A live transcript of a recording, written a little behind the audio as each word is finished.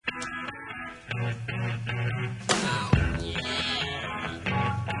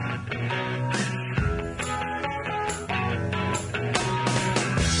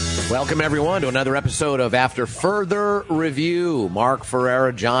Welcome, everyone, to another episode of After Further Review. Mark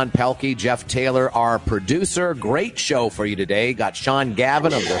Ferreira, John Pelkey, Jeff Taylor, our producer. Great show for you today. Got Sean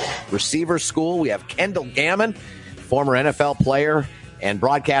Gavin of the Receiver School. We have Kendall Gammon, former NFL player and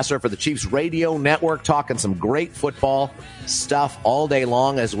broadcaster for the Chiefs Radio Network, talking some great football stuff all day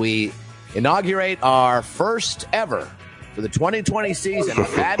long as we inaugurate our first ever for the 2020 season.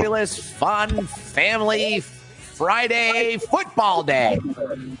 Fabulous, fun, family Friday football day. Now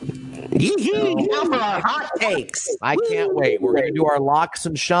for our hot takes. I can't wait. We're going to do our locks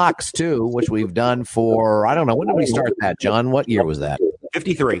and shocks, too, which we've done for, I don't know, when did we start that, John? What year was that?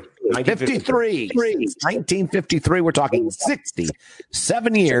 53. 1953. 1953. We're talking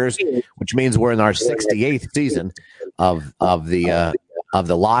 67 years, which means we're in our 68th season of the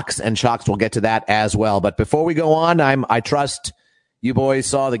locks and shocks. We'll get to that as well. But before we go on, I trust you boys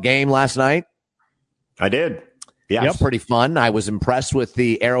saw the game last night. I did. Yes. Yep, pretty fun. I was impressed with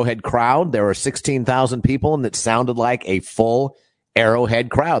the Arrowhead crowd. There were 16,000 people, and it sounded like a full Arrowhead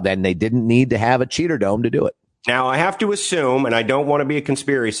crowd. And they didn't need to have a cheater dome to do it. Now, I have to assume, and I don't want to be a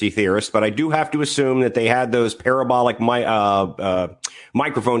conspiracy theorist, but I do have to assume that they had those parabolic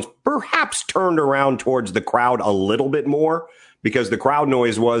microphones perhaps turned around towards the crowd a little bit more, because the crowd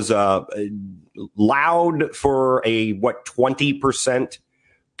noise was loud for a, 20%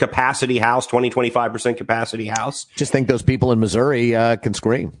 capacity house, 25% capacity house. Just think those people in Missouri can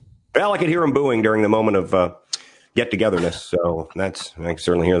scream. Well, I could hear them booing during the moment of get-togetherness, so I can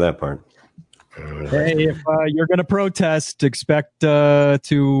certainly hear that part. Hey, if you're going to protest, expect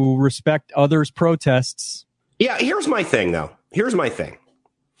to respect others' protests. Yeah, here's my thing, though. Here's my thing.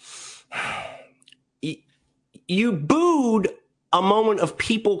 You booed a moment of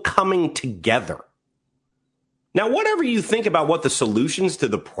people coming together. Now, whatever you think about what the solutions to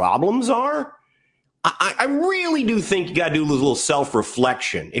the problems are, I really do think you got to do a little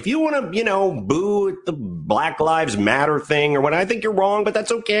self-reflection. If you want to, boo at the Black Lives Matter thing or what, I think you're wrong, but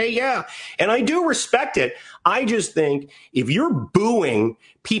that's okay. Yeah. And I do respect it. I just think if you're booing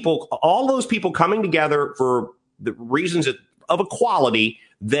people, all those people coming together for the reasons of equality,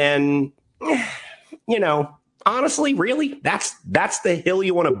 then, honestly, really, that's the hill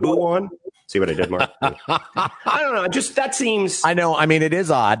you want to boo on. See what I did, Mark? I don't know. That seems... I know. I mean, it is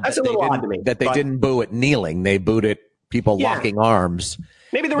odd. That's a little odd to me. That they didn't boo it kneeling. They booed it people locking arms.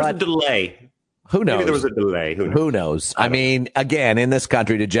 Maybe there was a delay. Who knows? Maybe there was a delay. Who knows? I mean, again, in this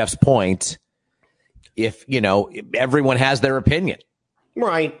country, to Jeff's point, if, everyone has their opinion.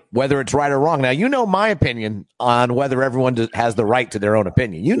 Right. Whether it's right or wrong. Now, my opinion on whether everyone has the right to their own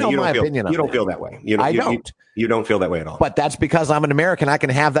opinion. My opinion on You don't that. feel that way. I don't. You don't feel that way at all. But that's because I'm an American. I can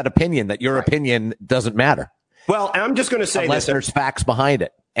have that opinion that your opinion doesn't matter. Well, I'm just going to say unless there's facts behind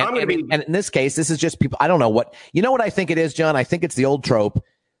it. And in this case, this is just people. I don't know what I think it is, John. I think it's the old trope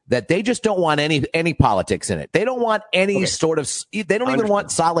that they just don't want any politics in it. They don't want any sort of. They don't even want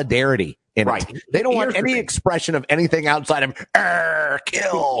solidarity in it. They don't want any expression of anything outside of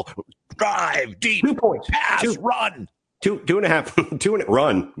kill, drive, deep, 2 points, pass, run. 2.5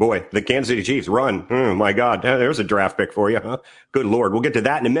 run. Boy, the Kansas City Chiefs run. Oh my God. There's a draft pick for you. Huh? Good Lord. We'll get to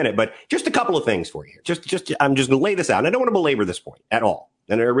that in a minute, but just a couple of things for you. I'm just going to lay this out. And I don't want to belabor this point at all.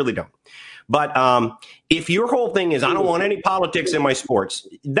 And I really don't. But if your whole thing is, I don't want any politics in my sports,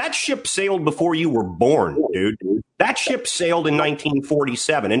 that ship sailed before you were born, dude. That ship sailed in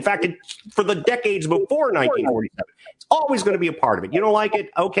 1947. In fact, for the decades before 1947. It's always going to be a part of it. You don't like it?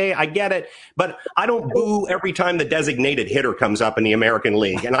 Okay, I get it. But I don't boo every time the designated hitter comes up in the American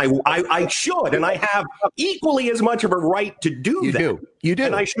League. And I should, and I have equally as much of a right to do that. You do.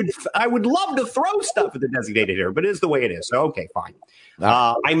 And I would love to throw stuff at the designated hitter, but it is the way it is. So, okay, fine.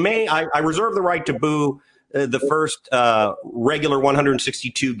 I reserve the right to boo the first regular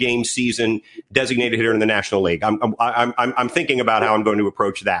 162 game season designated hitter in the National League. I'm thinking about how I'm going to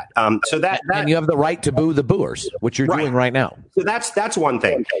approach that. And you have the right to boo the booers, which you're doing right now. So that's one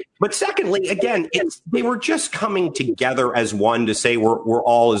thing. But secondly, again, they were just coming together as one to say we're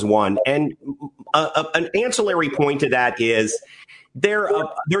all as one. And an ancillary point to that is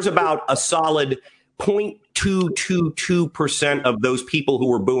there's about a solid 0.222% of those people who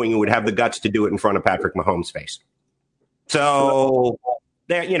were booing who would have the guts to do it in front of Patrick Mahomes' face. So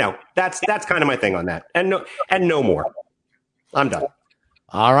there, that's kind of my thing on that. And no more. I'm done.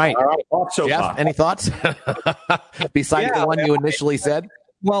 All right. So Jeff, any thoughts besides the one you initially said?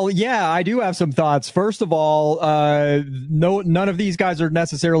 Well, yeah, I do have some thoughts. First of all, none of these guys are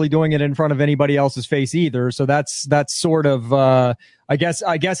necessarily doing it in front of anybody else's face either. So that's sort of, I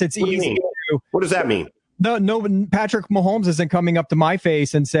guess it's easy What does that mean? No, Patrick Mahomes isn't coming up to my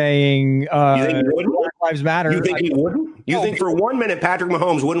face and saying, you think he wouldn't? Black Lives Matter. You think he wouldn't? You think for 1 minute Patrick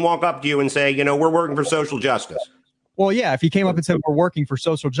Mahomes wouldn't walk up to you and say, we're working for social justice? Well, yeah, if he came up and said we're working for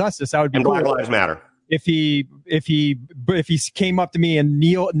social justice, that would be cool. Black Lives Matter. If he came up to me and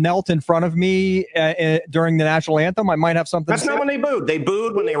knelt in front of me during the national anthem, I might have something. That's not when they booed. They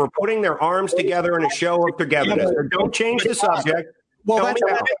booed when they were putting their arms together in a show of togetherness. Don't change the subject. Well,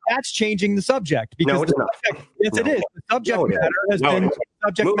 that's changing the subject. Because no, it's not. Yes, it is. The subject matter has been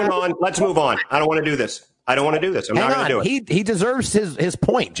subject Moving matter. on. Let's move on. I don't want to do this. I'm not going to do it. He deserves his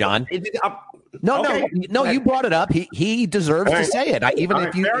point, John. No, you brought it up. He deserves to say it, even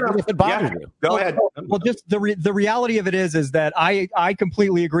if it bothers you. Go ahead. Well, just the reality of it is that I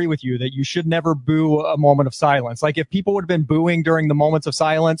completely agree with you that you should never boo a moment of silence. Like if people would have been booing during the moments of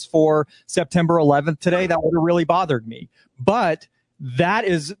silence for September 11th today, that would have really bothered me. But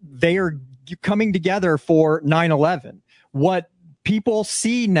they are coming together for 9/11. What people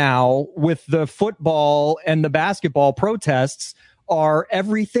see now with the football and the basketball protests are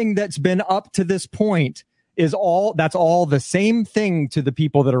everything that's been up to this point that's all the same thing to the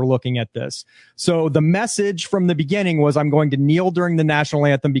people that are looking at this. So the message from the beginning was, I'm going to kneel during the national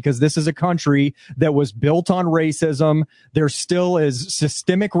anthem because this is a country that was built on racism. There still is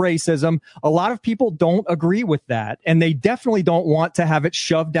systemic racism. A lot of people don't agree with that, and they definitely don't want to have it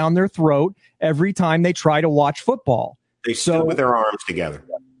shoved down their throat every time they try to watch football. They stood with their arms together,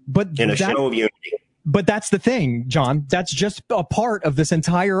 in a show of unity. But that's the thing, John. That's just a part of this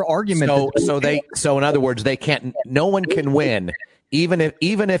entire argument. So in other words, no one can win, even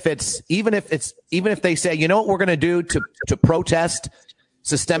if they say, you know what we're going to do to protest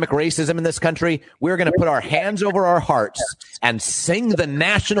systemic racism in this country, we're going to put our hands over our hearts and sing the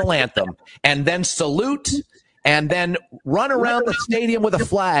national anthem and then salute and then run around the stadium with a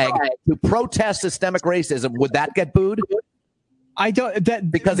flag to protest systemic racism. Would that get booed? I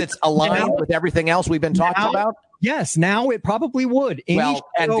don't because it's aligned with everything else we've been talking about. Yes, now it probably would. And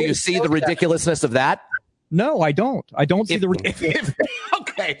do you see the ridiculousness of that? No, I don't. I don't see the ridiculous.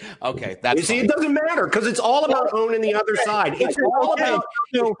 Okay. That's it doesn't matter because it's all about owning the other side. It's all about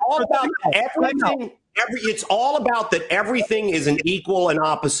everything. It's all about that everything is an equal and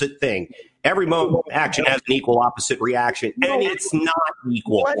opposite thing. Every action has an equal opposite reaction, and it's not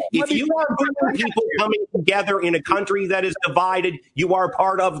equal. If you are people coming together in a country that is divided, you are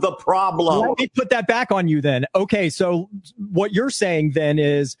part of the problem. Let me put that back on you then. Okay, so what you're saying then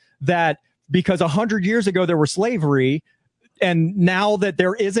is that because 100 years ago there was slavery, and now that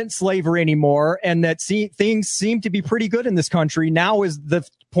there isn't slavery anymore, and that things seem to be pretty good in this country, now is the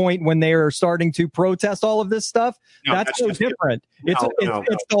point when they are starting to protest all of this stuff. That's so different.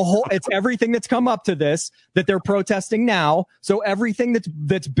 It's everything that's come up to this that they're protesting now. So everything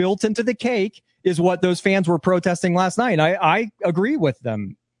that's built into the cake is what those fans were protesting last night. And I agree with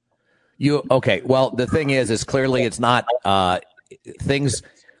them. Well, the thing is clearly it's not, things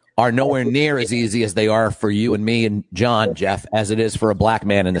are nowhere near as easy as they are for you and me and John, Jeff, as it is for a black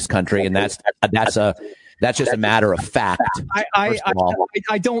man in this country. And that's just a matter of fact.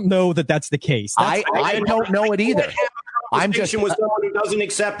 I don't know that that's the case. I don't know it either. I'm just with someone who doesn't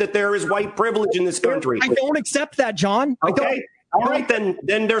accept that there is white privilege in this country. I don't accept that, John. Okay. All right, then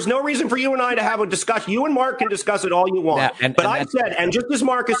there's no reason for you and I to have a discussion. You and Mark can discuss it all you want. And just as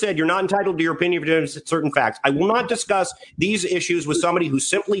Mark has said, you're not entitled to your opinion of certain facts. I will not discuss these issues with somebody who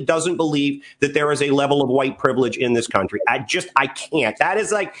simply doesn't believe that there is a level of white privilege in this country. I can't. That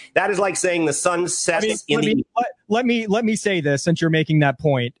is like saying the sun sets Let me say this, since you're making that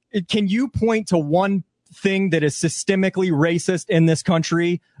point. Can you point to one thing that is systemically racist in this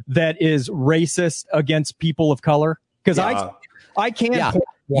country that is racist against people of color? Because I can't. Yeah.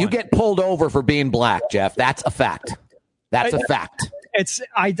 You get pulled over for being black, Jeff. That's a fact. That's a fact.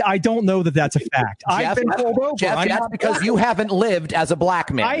 I don't know that that's a fact. I've been pulled over. Jeff, that's because you haven't lived as a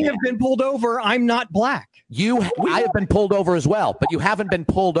black man. I have been pulled over. I'm not black. I have been pulled over as well, but you haven't been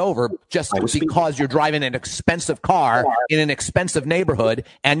pulled over just because you're driving an expensive car in an expensive neighborhood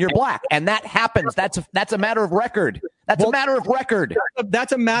and you're black. And that happens. That's a matter of record. That's a matter of record.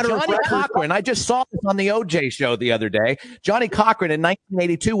 That's a matter of record. Johnny Cochran, I just saw this on the OJ show the other day. Johnny Cochran in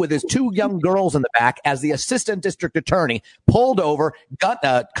 1982 with his two young girls in the back as the assistant district attorney pulled over,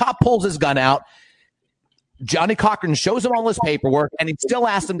 cop pulls his gun out. Johnny Cochran shows him all his paperwork, and he still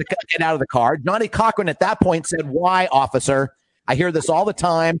asks him to get out of the car. Johnny Cochran at that point said, "Why, officer? I hear this all the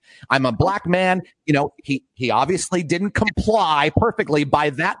time. I'm a black man." You know, he obviously didn't comply perfectly by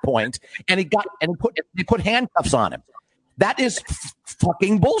that point, and he put handcuffs on him. That is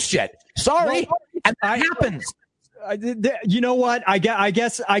fucking bullshit. Sorry, and that happens. You know what? I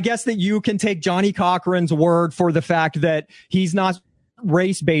guess that you can take Johnny Cochran's word for the fact that he's not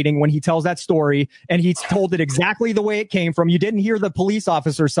race baiting when he tells that story, and he's told it exactly the way it came from. You didn't hear the police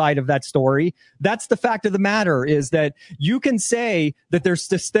officer side of that story. That's the fact of the matter, is that you can say that there's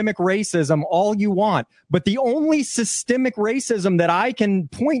systemic racism all you want, but the only systemic racism that I can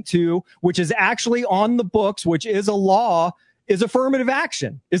point to, which is actually on the books, which is a law, is affirmative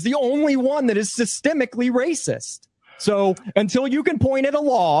action, is the only one that is systemically racist. So until you can point at a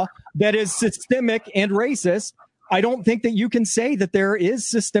law that is systemic and racist, I don't think that you can say that there is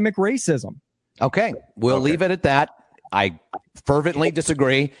systemic racism. Okay. We'll leave it at that. I fervently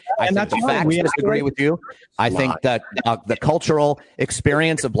disagree. I think the facts disagree with you. I think that the cultural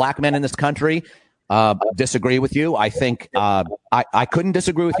experience of black men in this country disagree with you. I think I couldn't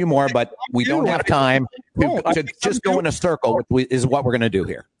disagree with you more, but we don't have time to just go in a circle, is what we're going to do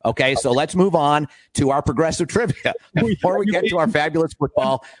here. Okay, so let's move on to our progressive trivia before we get to our fabulous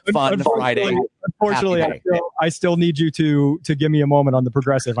football fun Friday. Unfortunately, I still need you to give me a moment on the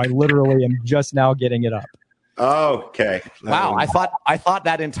progressive. I literally am just now getting it up. Okay. Wow. I thought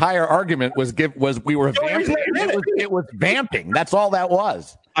that entire argument was we were vamping. It was vamping. That's all that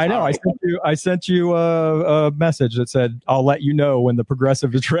was. I know. I sent you a message that said, "I'll let you know when the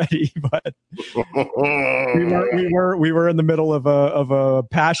progressive is ready." But we were in the middle of a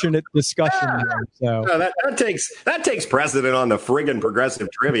passionate discussion. Here, so no, that takes precedent on the friggin'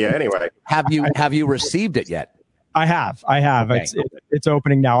 progressive trivia. Anyway, have you received it yet? I have. Okay. It's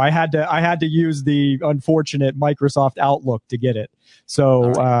opening now. I had to use the unfortunate Microsoft Outlook to get it.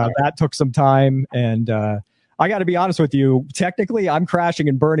 So that took some time, and I got to be honest with you. Technically, I'm crashing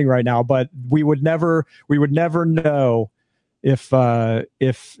and burning right now, but we would never know if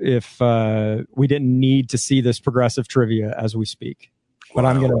we didn't need to see this progressive trivia as we speak. But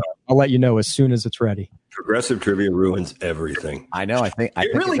I'll let you know as soon as it's ready. Progressive trivia ruins everything. I know. I think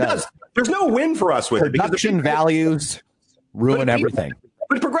it really does. There's no win for us with it because production values ruin everything.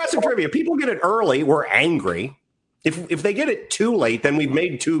 But progressive trivia, people get it early, we're angry. If they get it too late, then we've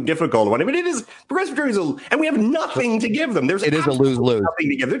made too difficult one. I mean, it is progressive trivia, and we have nothing to give them. It is a lose-lose. Nothing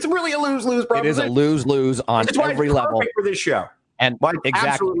to give them. It's really a lose-lose problem. It is a lose-lose on every level. Perfect for this show, and exactly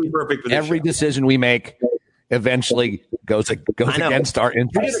absolutely perfect for this every show. Decision we make eventually goes against our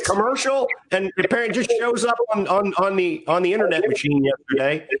interests. We did a commercial, and the parent just shows up on the internet machine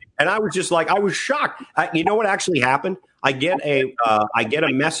yesterday, and I was just like, I was shocked. You know what actually happened? I get a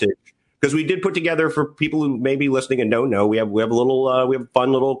message, because we did put together, for people who may be listening and don't know, we have a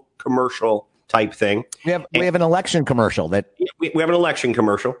fun little commercial type thing. We have an election commercial that we have an election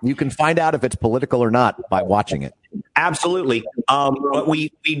commercial. You can find out if it's political or not by watching it. Absolutely. But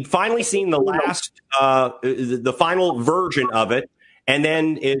we'd finally seen the last, the final version of it. And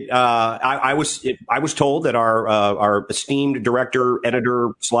then I was told that our esteemed director,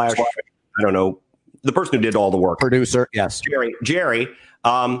 editor / I don't know, the person who did all the work, producer, yes, Jerry,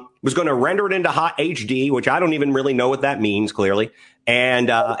 was going to render it into hot HD, which I don't even really know what that means, clearly. And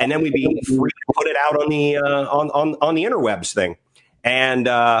then we'd be free to put it out on the interwebs thing. And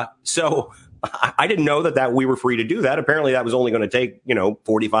so I didn't know that we were free to do that. Apparently that was only going to take,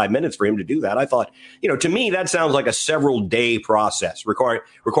 45 minutes for him to do that. I thought, to me, that sounds like a several day process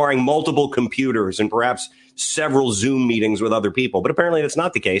requiring multiple computers and perhaps several Zoom meetings with other people. But apparently that's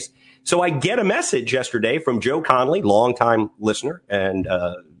not the case. So I get a message yesterday from Joe Conley, longtime listener and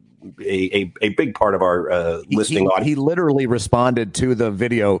a big part of our listening audience. He literally responded to the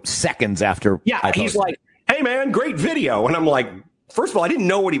video seconds after. Yeah, he's like, "Hey man, great video." And I'm like, first of all, I didn't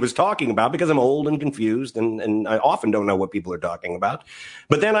know what he was talking about because I'm old and confused, and I often don't know what people are talking about.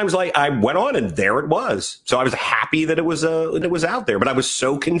 But then I was like, I went on, and there it was. So I was happy that it was out there, but I was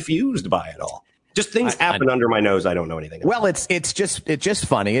so confused by it all. Just things happen under my nose. I don't know anything about. Well, it's just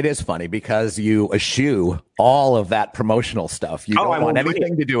funny. It is funny because you eschew all of that promotional stuff. You don't want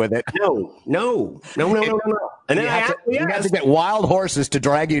anything to do with it. No. And then you had to get wild horses to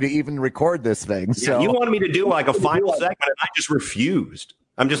drag you to even record this thing. So you wanted me to do like a final segment, and I just refused.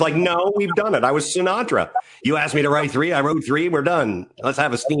 I'm just like, no, we've done it. I was Sinatra. You asked me to write 3. I wrote 3. We're done. Let's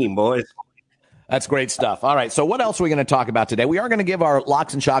have a steam, boys. That's great stuff. All right. So what else are we going to talk about today? We are going to give our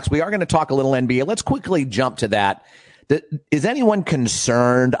locks and shocks. We are going to talk a little NBA. Let's quickly jump to that. Is anyone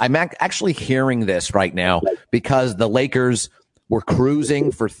concerned? I'm actually hearing this right now because the Lakers were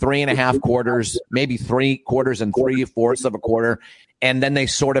cruising for 3.5 quarters, maybe 3 quarters and 3/4 of a quarter. And then they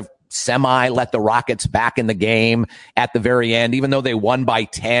sort of let the Rockets back in the game at the very end, even though they won by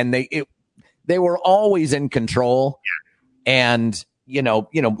 10. They were always in control. And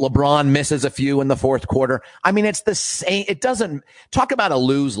LeBron misses a few in the fourth quarter. I mean, it's the same. It doesn't talk about a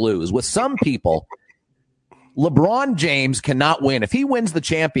lose-lose with some people. LeBron James cannot win. If he wins the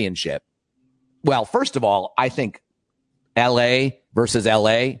championship, well, first of all, I think LA versus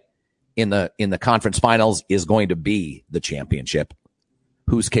LA in the conference finals is going to be the championship.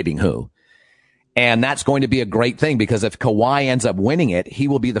 Who's kidding who? And that's going to be a great thing because if Kawhi ends up winning it, he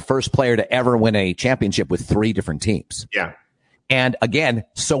will be the first player to ever win a championship with 3 different teams. Yeah. And again,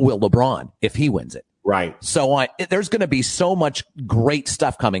 so will LeBron if he wins it. Right. So there's going to be so much great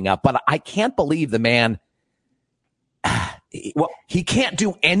stuff coming up, but I can't believe the man. Well, he can't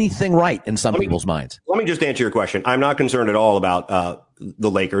do anything right in some people's minds. Let me just answer your question. I'm not concerned at all about the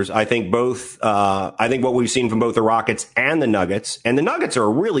Lakers. I think I think what we've seen from both the Rockets and the Nuggets are a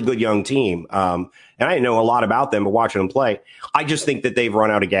really good young team. And I didn't know a lot about them, but watching them play, I just think that they've run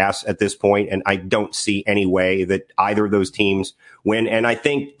out of gas at this point, and I don't see any way that either of those teams win. And I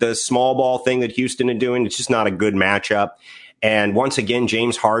think the small ball thing that Houston is doing, it's just not a good matchup. And once again,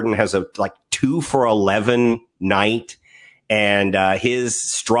 James Harden has a 2 for 11 night. And his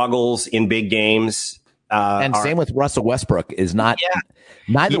struggles in big games. And same with Russell Westbrook is not. Yeah.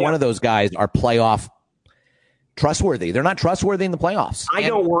 Neither one of those guys are playoff trustworthy. They're not trustworthy in the playoffs. I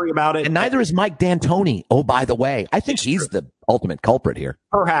don't worry about it. And neither is Mike D'Antoni. Oh, by the way, I think he's the ultimate culprit here.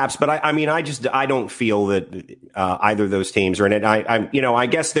 Perhaps, but I don't feel that either of those teams are in it. I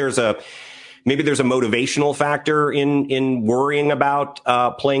guess maybe there's a motivational factor in worrying about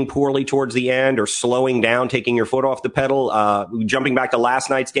playing poorly towards the end or slowing down, taking your foot off the pedal. Jumping back to last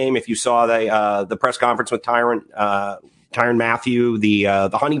night's game, if you saw the press conference with Tyrann Mathieu, the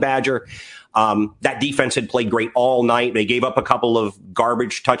Honey Badger, that defense had played great all night. They gave up a couple of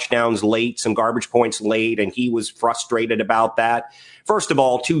garbage touchdowns late, some garbage points late, and he was frustrated about that. First of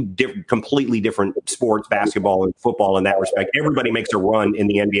all, completely different sports, basketball and football in that respect. Everybody makes a run in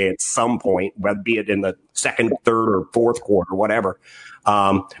the NBA at some point, whether be it in the second, third, or fourth quarter, whatever.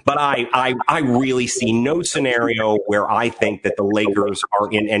 But I really see no scenario where I think that the Lakers are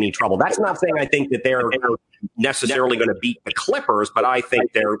in any trouble. That's not saying I think that they're necessarily going to beat the Clippers, but I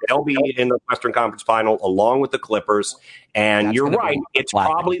think they'll be in the Western Conference Final along with the Clippers. And you're right. It's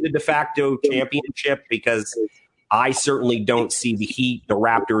probably the de facto championship because I certainly don't see the Heat, the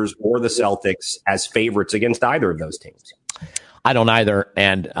Raptors, or the Celtics as favorites against either of those teams. I don't either.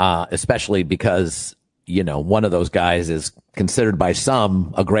 And especially because, one of those guys is considered by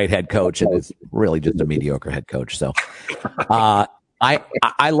some a great head coach and is really just a mediocre head coach. So I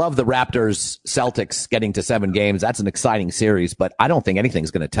love the Raptors Celtics getting to 7 games. That's an exciting series, but I don't think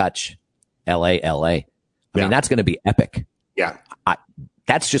anything's going to touch LA. I mean, that's going to be epic. Yeah.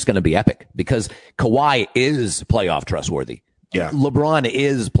 That's just going to be epic because Kawhi is playoff trustworthy. Yeah. LeBron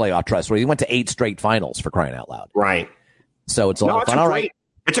is playoff trustworthy. He went to 8 straight finals for crying out loud. Right. So it's a lot of fun. All right.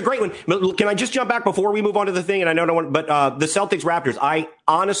 It's a great one. Can I just jump back before we move on to the thing? And I know but the Celtics Raptors, I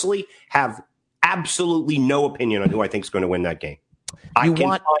honestly have absolutely no opinion on who I think is going to win that game. I can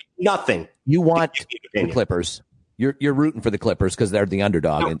find nothing. You want the Clippers. You're rooting for the Clippers because they're the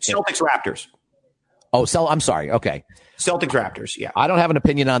underdog. No, Celtics Raptors. Oh, I'm sorry. Okay. Celtics Raptors, yeah. I don't have an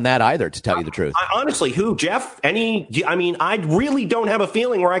opinion on that either, to tell you the truth. Honestly, who, Jeff? I really don't have a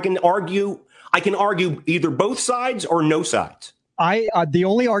feeling where I can argue either both sides or no sides. The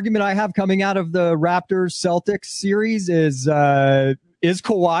only argument I have coming out of the Raptors Celtics series is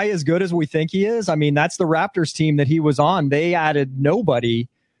Kawhi as good as we think he is? I mean, that's the Raptors team that he was on. They added nobody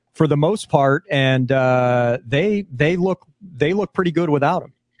for the most part, and they look pretty good without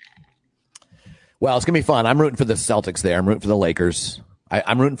him. Well, it's going to be fun. I'm rooting for the Celtics there. I'm rooting for the Lakers.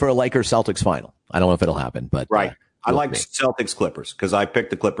 I'm rooting for a Lakers-Celtics final. I don't know if it'll happen, but right. I like Celtics Clippers because I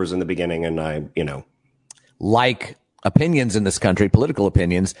picked the Clippers in the beginning, and like opinions in this country, political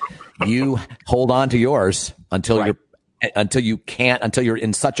opinions, you hold on to yours until you're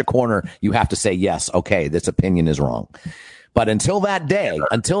in such a corner, you have to say, yes, okay, this opinion is wrong. But until that day,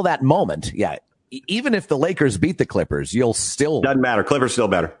 until that moment, yeah, even if the Lakers beat the Clippers, you'll still... Doesn't matter. Clippers still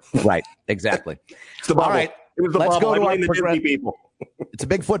better. Right. Exactly. It's the bubble. All right. It was the let's bubble. Go to our Disney people. It's a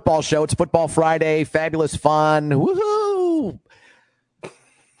big football show. It's Football Friday. Fabulous fun. Woohoo!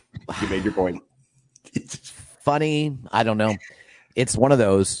 You made your point. It's funny. I don't know. It's one of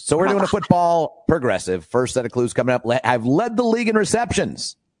those. So we're doing a football progressive. First set of clues coming up. I've led the league in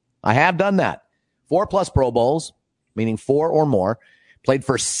receptions. I have done that. 4+ Pro Bowls, meaning 4 or more. Played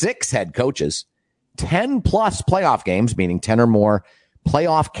for 6 head coaches. 10+ playoff games, meaning 10 or more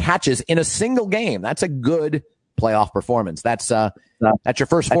playoff catches in a single game. That's a good playoff performance. That's your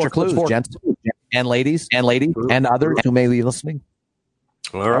first 4 clues, gents and ladies, and others who may be listening.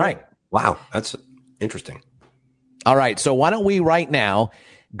 All right. Wow, that's interesting. All right, so why don't we right now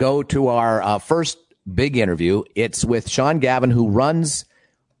go to our first big interview. It's with Sean Gavin, who runs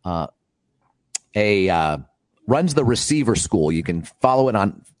a runs the Receiver School. You can follow it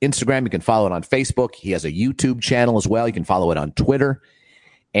on Instagram. You can follow it on Facebook. He has a YouTube channel as well. You can follow it on Twitter.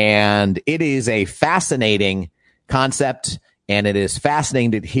 And it is a fascinating concept, and it is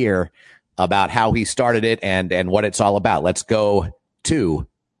fascinating to hear about how he started it and what it's all about. Let's go to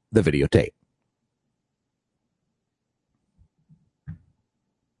the videotape.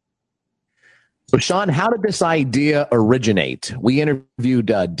 So, Sean, how did this idea originate? We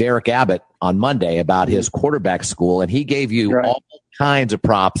interviewed Derek Abbott on Monday about his quarterback school, and he gave you all kinds of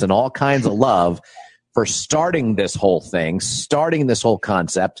props and all kinds of love for starting this whole thing, starting this whole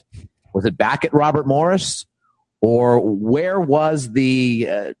concept. Was it back at Robert Morris, or where was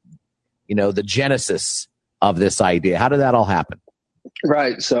the, the genesis of this idea? How did that all happen?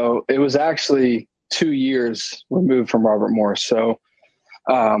 Right. So it was actually 2 years removed from Robert Morris. So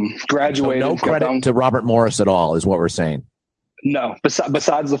graduated. So no credit to Robert Morris at all is what we're saying. No,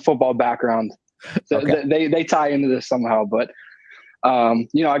 besides the football background. So Okay. they tie into this somehow, but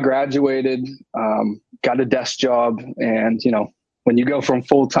I graduated, got a desk job, and when you go from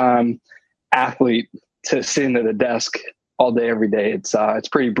full-time athlete to sitting at a desk all day every day, it's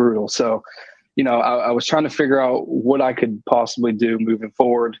pretty brutal. So I was trying to figure out what I could possibly do moving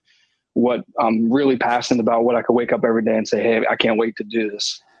forward, what I'm really passionate about, what I could wake up every day and say, hey, I can't wait to do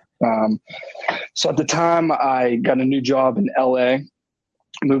this. So at the time I got a new job in LA,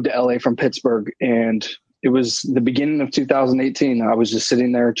 moved to LA from Pittsburgh, and it was the beginning of 2018. I was just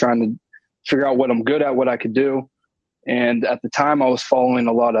sitting there trying to figure out what I'm good at, what I could do. And at the time I was following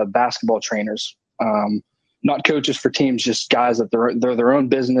a lot of basketball trainers, not coaches for teams, just guys that they're their own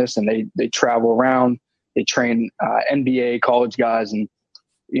business, and they travel around, they train NBA college guys. And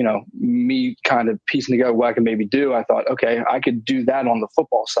me kind of piecing together what I could maybe do, I thought, okay, I could do that on the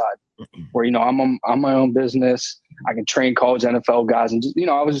football side, where I'm my own business. I can train college NFL guys, and just,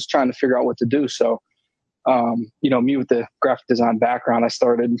 I was just trying to figure out what to do. So, me with the graphic design background, I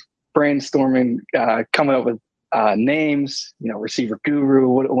started brainstorming, coming up with names. Receiver Guru.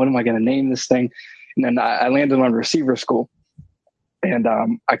 What am I going to name this thing? And then I landed on Receiver School, and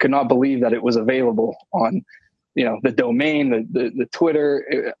I could not believe that it was available on the domain, the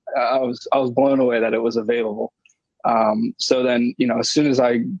Twitter. I was blown away that it was available. So then, as soon as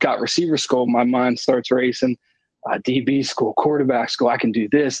I got Receiver School, my mind starts racing. DB school, quarterback school, I can do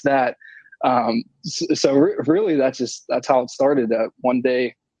this, that. Really that's how it started. One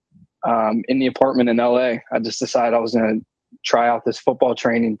day in the apartment in LA, I just decided I was going to try out this football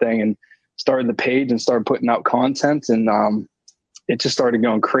training thing, and started the page and started putting out content. And it just started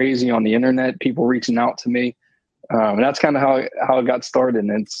going crazy on the internet, people reaching out to me. And that's kind of how it got started.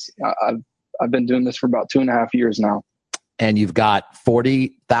 And I've been doing this for about 2.5 years now. And you've got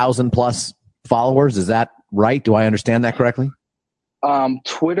 40,000 plus followers. Is that right? Do I understand that correctly?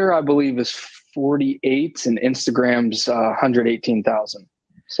 Twitter, I believe, is 48, and Instagram's 118,000.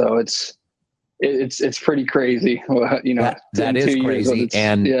 So it's pretty crazy. That is crazy.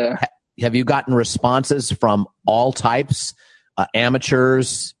 And have you gotten responses from all types,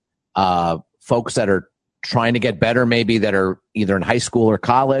 amateurs, folks that are trying to get better, maybe that are either in high school or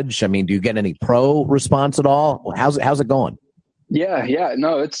college? I mean, do you get any pro response at all? How's it going? Yeah.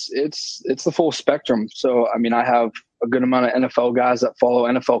 No, it's the full spectrum. So, I mean, I have a good amount of NFL guys that follow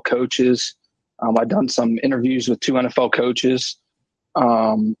NFL coaches. I've done some interviews with 2 NFL coaches,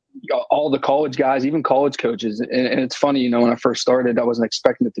 all the college guys, even college coaches. And it's funny, when I first started, I wasn't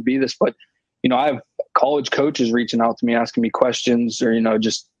expecting it to be this, but, I have college coaches reaching out to me, asking me questions, or,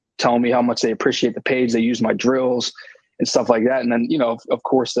 just telling me how much they appreciate the page. They use my drills and stuff like that. And then, of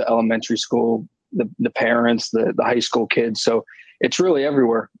course, the elementary school, the parents, the high school kids. So it's really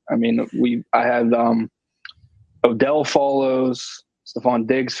everywhere. I mean, I had Odell follows, Stephon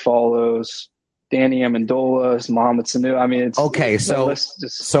Diggs follows, Danny Amendola, Mohamed Sanu. I mean, it's okay. So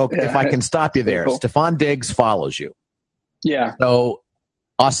if I can stop you there, cool. Stephon Diggs follows you. Yeah. So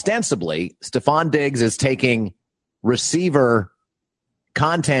ostensibly, Stephon Diggs is taking receiver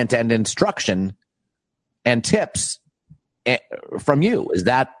content and instruction and tips from you. Is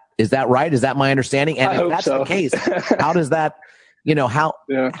that right? Is that my understanding? And if that's the case, how does that,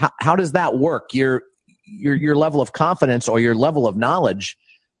 how does that work? Your level of confidence or your level of knowledge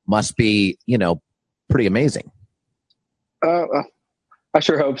must be, pretty amazing. I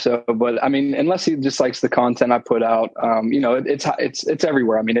sure hope so. But I mean, unless he just likes the content I put out, it's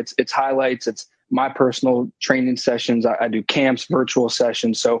everywhere. I mean, it's highlights, it's my personal training sessions. I do camps, virtual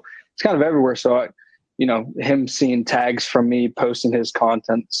sessions. So it's kind of everywhere. So him seeing tags from me posting his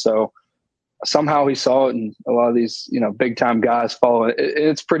content. So somehow he saw it, and a lot of these, big time guys follow it.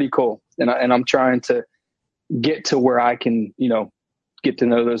 It's pretty cool. And I'm trying to get to where I can, get to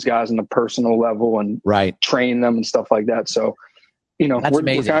know those guys on a personal level and Right. train them and stuff like that. So, That's we're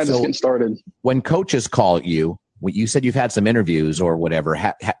amazing. kind of just So getting started. when coaches call you, you said you've had some interviews or whatever.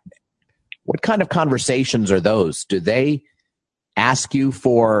 What kind of conversations are those? Do they ask you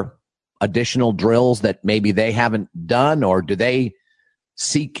for additional drills that maybe they haven't done, or do they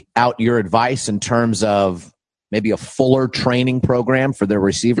seek out your advice in terms of maybe a fuller training program for their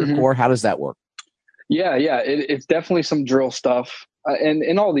receiver corps? How does that work? Yeah. It's definitely some drill stuff.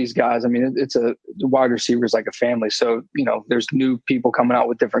 And all these guys, I mean, it's a wide receiver is like a family. So, there's new people coming out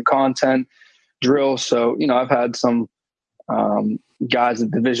with different content, drills. So, I've had some guys at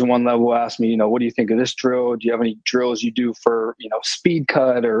Division I level ask me, what do you think of this drill? Do you have any drills you do for, speed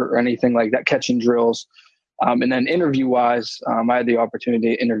cut or anything like that, catching drills? And then interview wise, I had the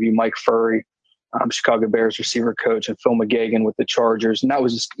opportunity to interview Mike Furry, Chicago Bears receiver coach, and Phil McGagan with the Chargers. And that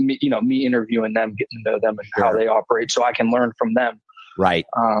was just me, me interviewing them, getting to know them and how they operate so I can learn from them. Right.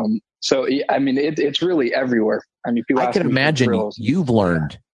 So, I mean, it's really everywhere. I mean, people I can imagine you've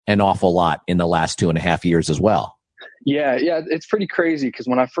learned an awful lot in the last 2.5 years as well. Yeah, it's pretty crazy because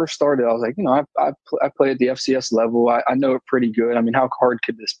when I first started, I was like, I play at the FCS level. I know it pretty good. I mean, how hard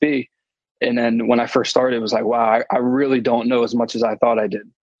could this be? And then when I first started, it was like, wow, I really don't know as much as I thought I did.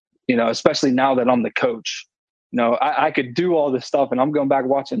 Especially now that I'm the coach. I could do all this stuff, and I'm going back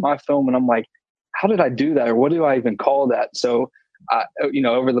watching my film, and I'm like, how did I do that, or what do I even call that? So,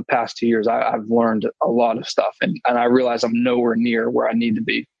 over the past 2 years, I've learned a lot of stuff, and I realize I'm nowhere near where I need to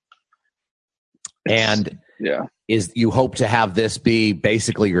be. And you hope to have this be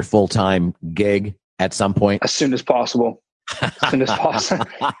basically your full-time gig at some point? As soon as possible. As soon as possible.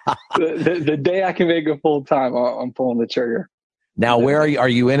 the day I can make it full-time, I'm pulling the trigger. Now, where are you? Are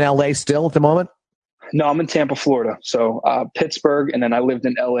you in LA still at the moment? No, I'm in Tampa, Florida. So Pittsburgh, and then I lived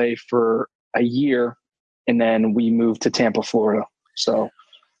in LA for a year, and then we moved to Tampa, Florida. So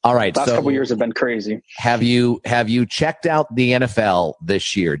all right, last couple of years have been crazy. Have you checked out the NFL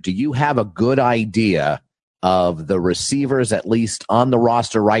this year? Do you have a good idea of the receivers, at least on the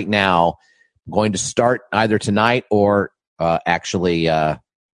roster right now, going to start either tonight or actually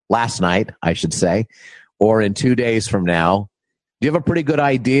last night, I should say, or in 2 days from now? Do you have a pretty good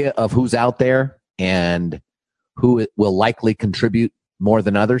idea of who's out there and who will likely contribute more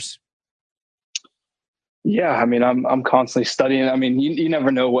than others? Yeah, I mean, I'm constantly studying. I mean, you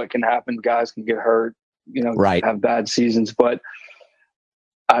never know what can happen. Guys can get hurt, right. Have bad seasons. But,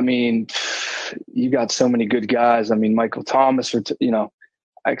 I mean, you got so many good guys. I mean, Michael Thomas, I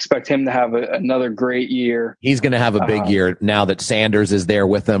expect him to have another great year. He's going to have a big year now that Sanders is there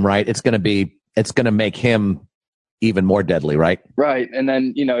with him, right? It's going to make him even more deadly, right? Right. And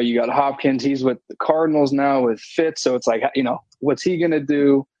then, you got Hopkins. He's with the Cardinals now with Fitz. So it's like, what's he going to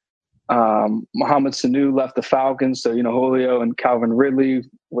do? Mohamed Sanu left the Falcons. So, Julio and Calvin Ridley,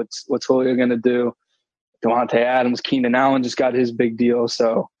 what's Julio going to do? Devontae Adams, Keenan Allen just got his big deal.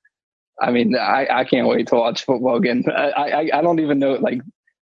 So, I mean, I can't wait to watch football again. I don't even know, like,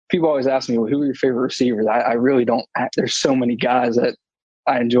 people always ask me, well, who are your favorite receivers? I really don't. There's so many guys that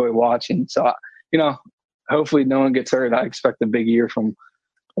I enjoy watching. So, hopefully no one gets hurt. I expect a big year from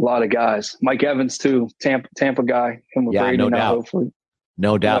a lot of guys. Mike Evans, too, Tampa guy. Him with Brady no now, doubt. hopefully.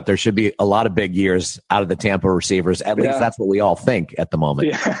 No doubt. Yep. There should be a lot of big years out of the Tampa receivers. At least that's what we all think at the moment.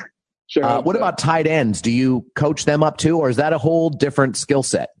 Yeah, sure. What about tight ends? Do you coach them up too, or is that a whole different skill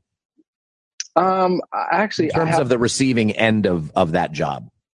set? Actually, in terms of the receiving end of that job.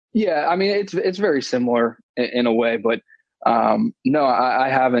 Yeah, I mean, it's very similar in a way, but no, I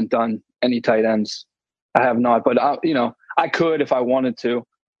haven't done any tight ends. I have not, but I could if I wanted to.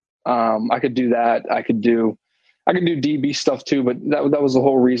 I could do that. I could do DB stuff too, but that was the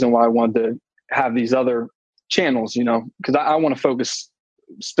whole reason why I wanted to have these other channels, because I want to focus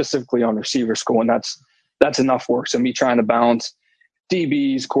specifically on receiver school, and that's enough work. So me trying to balance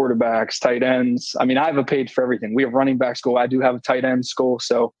DBs, quarterbacks, tight ends. I mean, I have a page for everything. We have running back school. I do have a tight end school.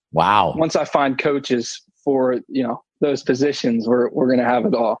 So wow. Once I find coaches for, those positions, we're going to have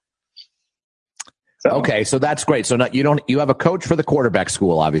it all. So, okay. So that's great. So you have a coach for the quarterback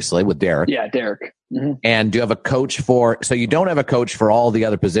school, obviously, with Derek. Yeah, Derek. Mm-hmm. And do you have a coach so you don't have a coach for all the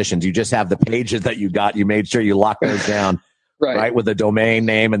other positions. You just have the pages that you got. You made sure you locked those down, right? With the domain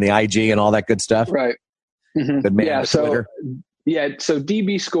name and the IG and all that good stuff. Right. Mm-hmm. Good man. Yeah. So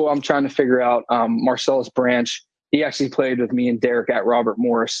DB school, I'm trying to figure out, Marcellus Branch. He actually played with me and Derek at Robert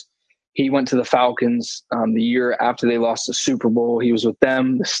Morris. He went to the Falcons the year after they lost the Super Bowl. He was with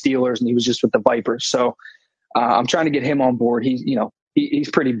them, the Steelers, and he was just with the Vipers. So I'm trying to get him on board. He's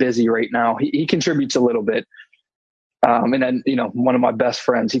pretty busy right now. He contributes a little bit. And then, one of my best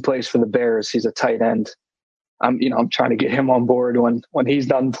friends, he plays for the Bears. He's a tight end. I'm trying to get him on board when he's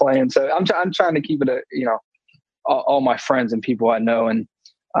done playing. So I'm trying to keep it all my friends and people I know. And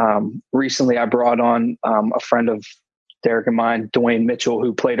recently I brought on a friend of Derek and mine, Dwayne Mitchell,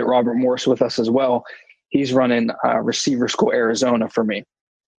 who played at Robert Morris with us as well. He's running Receiver School Arizona for me.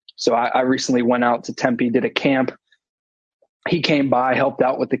 So I recently went out to Tempe, did a camp. He came by, helped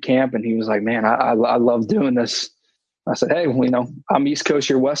out with the camp, and he was like, man, I love doing this. I said, hey, I'm East Coast,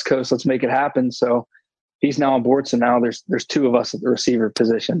 you're West Coast. Let's make it happen. So he's now on board. So now there's two of us at the receiver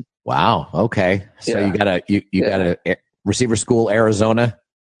position. Wow. Okay. So you got a receiver school, Arizona,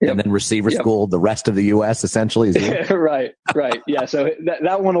 and then receiver school, the rest of the U.S. essentially. Right. Yeah. So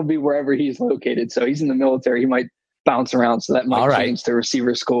that one will be wherever he's located. So he's in the military. He might bounce around. So that might change to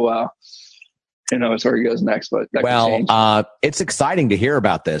receiver school. Who knows where he goes next, but it's exciting to hear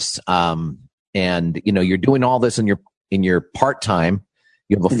about this. And you're doing all this in your part-time.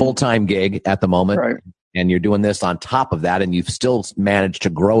 You have a full-time gig at the moment, right, and you're doing this on top of that, and you've still managed to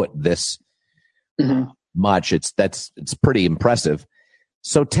grow it this much. It's pretty impressive.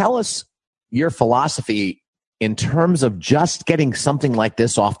 So tell us your philosophy in terms of just getting something like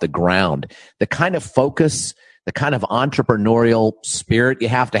this off the ground, the kind of focus, the kind of entrepreneurial spirit you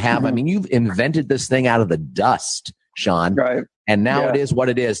have to have. I mean, you've invented this thing out of the dust, Sean, right? And now it is what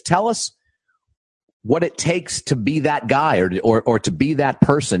it is. Tell us what it takes to be that guy or to be that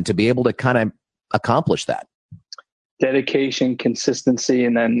person, to be able to kind of accomplish that. Dedication, consistency,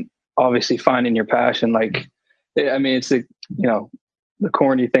 and then obviously finding your passion. Like, I mean, it's the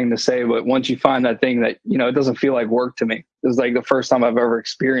corny thing to say, but once you find that thing that, it doesn't feel like work to me. It was like the first time I've ever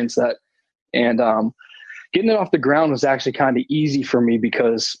experienced that. And getting it off the ground was actually kind of easy for me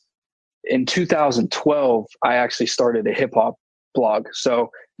because in 2012, I actually started a hip hop blog. So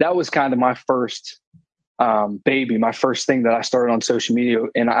that was kind of my first baby, my first thing that I started on social media.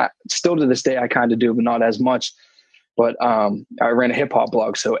 And I still to this day, I kind of do, but not as much. But I ran a hip hop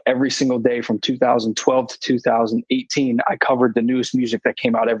blog. So every single day from 2012 to 2018, I covered the newest music that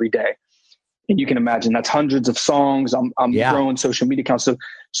came out every day. And you can imagine that's hundreds of songs. I'm growing social media accounts.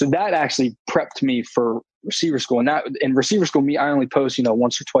 So that actually prepped me for receiver school. And that in receiver school, I only post,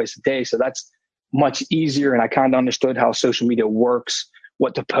 once or twice a day. So that's much easier. And I kind of understood how social media works,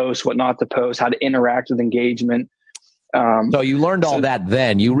 what to post, what not to post, how to interact with engagement. So you learned all that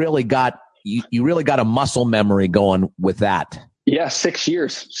then. You really got a muscle memory going with that. Yeah, 6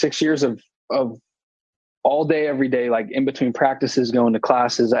 years. 6 years of all day, every day, like in between practices, going to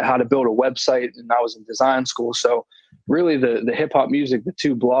classes, how to build a website. And I was in design school. So really the hip hop music, the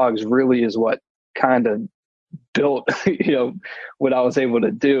two blogs really is what kind of built, what I was able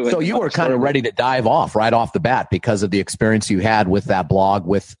to do. So you were kind of ready to dive off right off the bat because of the experience you had with that blog,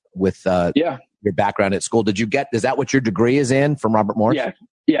 with your background at school. Is that what your degree is in from Robert Morris?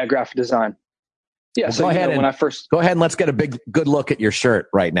 Yeah. Graphic design. Yeah. Well, so go ahead and let's get a good look at your shirt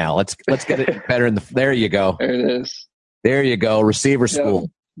right now. Let's get it better there you go. There it is. There you go. Receiver school.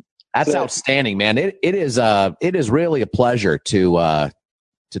 That's outstanding, man. It is really a pleasure to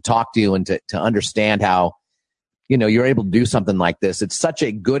talk to you and to understand how, you're able to do something like this. It's such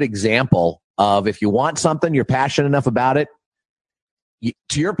a good example of if you want something, you're passionate enough about it.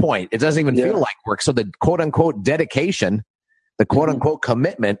 To your point, it doesn't even feel like work. So the quote unquote dedication, the quote unquote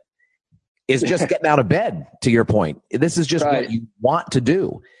commitment is just getting out of bed, to your point. This is just what you want to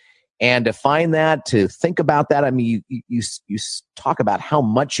do. And to find that, to think about that, I mean, you talk about how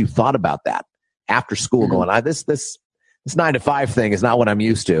much you thought about that after school going, this 9 to 5 thing is not what I'm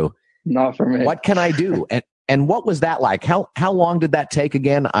used to. Not for me. What can I do? And what was that like? How long did that take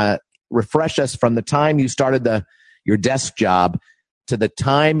again? Refresh us from the time you started your desk job to the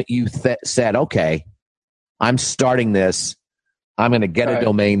time you said, okay, I'm starting this. I'm going to get a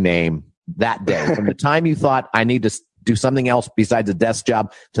domain name that day. From the time you thought I need to do something else besides a desk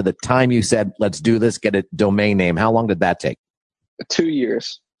job to the time you said, let's do this, get a domain name. How long did that take? 2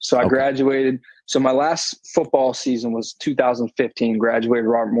 years. So I graduated. So my last football season was 2015, graduated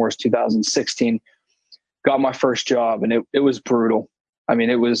Robert Morris 2016, got my first job, and it was brutal. I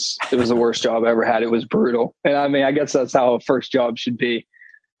mean, it was the worst job I ever had. It was brutal. And I mean, I guess that's how a first job should be.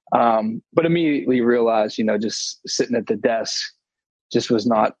 But immediately realized, just sitting at the desk just was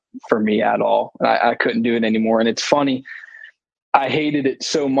not for me at all. I couldn't do it anymore. And it's funny, I hated it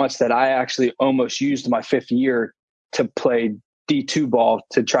so much that I actually almost used my 5th year to play D2 ball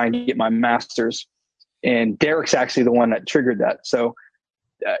to try and get my master's. And Derek's actually the one that triggered that. So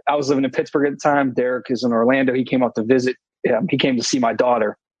I was living in Pittsburgh at the time. Derek is in Orlando. He came out to visit. He came to see my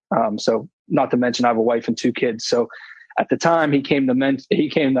daughter. So not to mention I have a wife and 2 kids. So at the time he came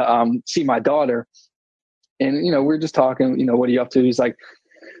to see my daughter, and, we were just talking, what are you up to? He's like,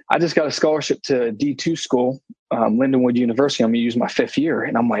 I just got a scholarship to a D2 school, Lindenwood University. I'm going to use my 5th year.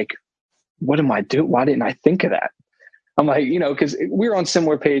 And I'm like, what am I doing? Why didn't I think of that? I'm like, because we were on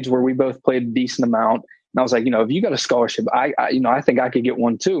similar page where we both played a decent amount. And I was like, if you got a scholarship, I think I could get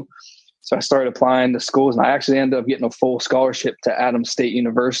one too. So I started applying to schools, and I actually ended up getting a full scholarship to Adams State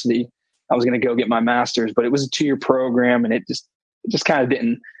University. I was going to go get my master's, but it was a 2-year program, and it just kind of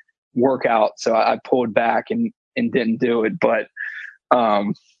didn't work out. So I pulled back and didn't do it. But I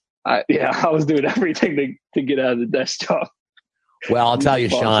was doing everything to get out of the desk job. Well, I'll tell you,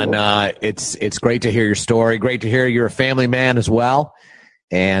 Sean, it's great to hear your story. Great to hear you're a family man as well.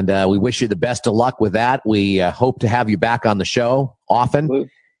 And we wish you the best of luck with that. We hope to have you back on the show often.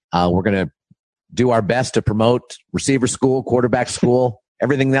 We're going to do our best to promote receiver school, quarterback school,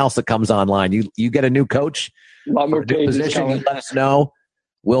 everything else that comes online. You get a new coach, a lot more position, you let us know.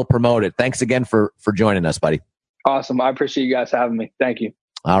 We'll promote it. Thanks again for joining us, buddy. Awesome. I appreciate you guys having me. Thank you.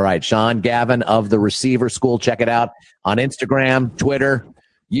 All right. Sean Gavin of the Receiver School. Check it out on Instagram, Twitter,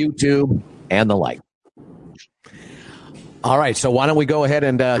 YouTube, and the like. All right. So why don't we go ahead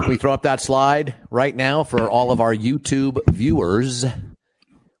and can we throw up that slide right now for all of our YouTube viewers?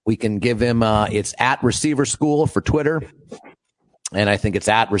 We can give them, it's at Receiver School for Twitter. And I think it's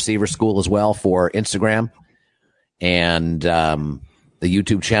at Receiver School as well for Instagram. And the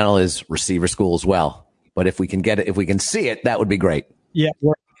YouTube channel is Receiver School as well. But if we can get it, if we can see it, that would be great. Yeah.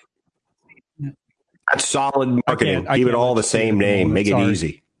 That's solid marketing. Keep it all the same name. Make it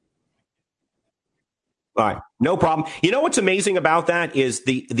easy. All right. No problem. You know what's amazing about that is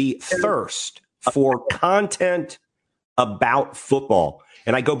the thirst for content about football.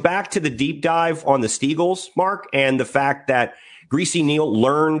 And I go back to the deep dive on the Steagles, Mark, and the fact that Greasy Neal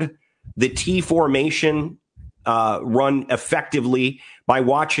learned the T formation run effectively by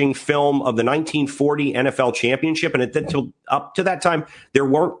watching film of the 1940 NFL championship. And up to that time, there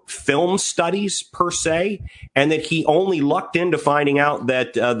weren't film studies per se, and that he only lucked into finding out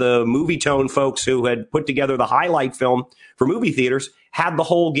that the Movie Tone folks who had put together the highlight film for movie theaters had the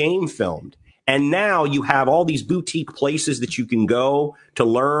whole game filmed. And now you have all these boutique places that you can go to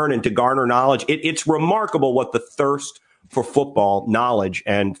learn and to garner knowledge. It's remarkable what the thirst for football knowledge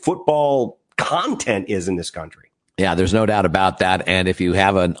and football content is in this country. Yeah, there's no doubt about that. And if you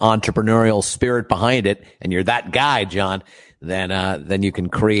have an entrepreneurial spirit behind it, and you're that guy, John, then you can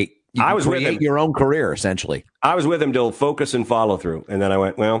create. Your own career, essentially. I was with him till focus and follow through, and then I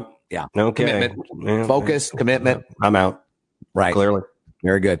went, well, yeah, okay, commitment, focus, commitment. I'm out. Right, clearly,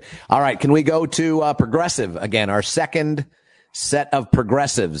 very good. All right, can we go to progressive again? Our second set of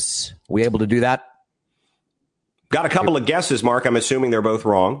progressives. We able to do that? Got a couple of guesses, Mark. I'm assuming they're both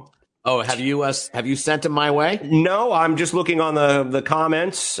wrong. Oh, have you sent them my way? No, I'm just looking on the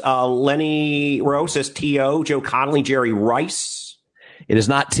comments. Lenny Rowe says T.O., Joe Connolly, Jerry Rice. It is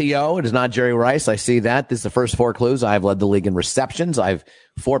not T.O. It is not Jerry Rice. I see that. This is the first 4 clues. I've led the league in receptions. I've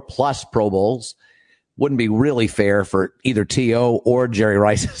 4+ Pro Bowls. Wouldn't be really fair for either T.O. or Jerry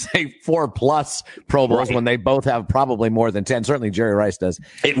Rice to say 4+ Pro Bowls when they both have probably more than 10. Certainly Jerry Rice does.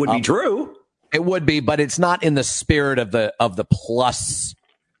 It would be true. It would be, but it's not in the spirit of the plus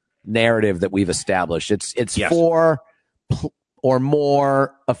narrative that we've established. It's yes. 4 or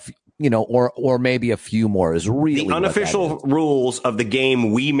more, or maybe a few more is really the unofficial rules of the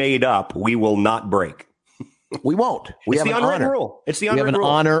game we made up. We will not break. We won't. We it's have the an unwritten honor. Rule. It's the unwritten rule. We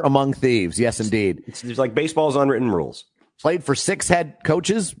have an honor among thieves. Yes, indeed. It's like baseball's unwritten rules. Played for 6 head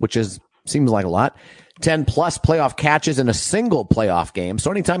coaches, which seems like a lot. 10+ playoff catches in a single playoff game. So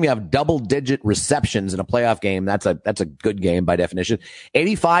anytime you have double-digit receptions in a playoff game, that's a good game by definition.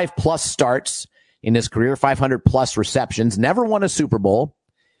 85+ starts in his career, 500+ receptions. Never won a Super Bowl.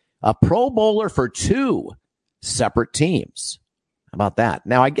 A Pro Bowler for 2 separate teams. How about that?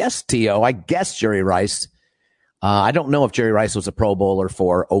 Now, I guess Jerry Rice. I don't know if Jerry Rice was a Pro Bowler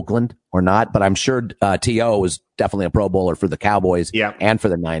for Oakland or not, but I'm sure T.O. was definitely a Pro Bowler for the Cowboys and for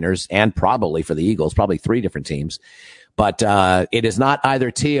the Niners and probably for the Eagles, probably 3 different teams. But it is not either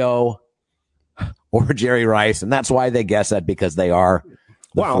T.O. or Jerry Rice, and that's why they guess that, because they are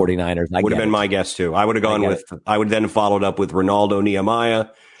the 49ers. Would have been my guess, too. I would have gone with – I would then followed up with Ronaldo Nehemiah,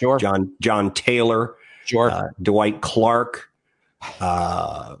 sure. John Taylor, sure. Dwight Clark,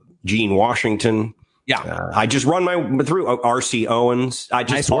 Gene Washington. Yeah. I just run through R.C. Owens. I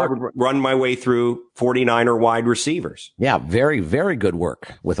would run my way through 49er wide receivers. Yeah, very, very good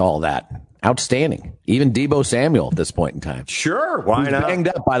work with all that. Outstanding. Even Deebo Samuel at this point in time. Sure, why not? Banged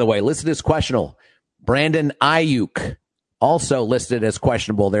up, by the way, listed as questionable. Brandon Ayuk also listed as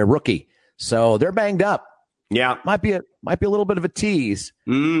questionable. They're rookie, so they're banged up. Yeah, might be a little bit of a tease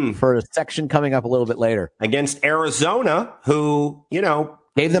for a section coming up a little bit later against Arizona, who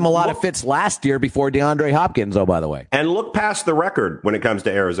Gave them a lot of fits last year before DeAndre Hopkins, oh, by the way. And look past the record when it comes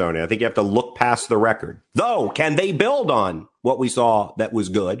to Arizona. I think you have to look past the record. Though, can they build on what we saw that was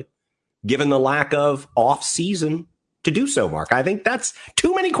good, given the lack of off-season to do so, Mark? I think that's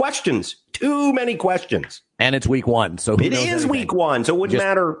too many questions. Too many questions. And it's week one. So it is week one. So it wouldn't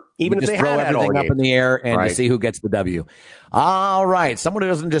matter even if they throw had everything up in the air and you see who gets the W. All right. Someone who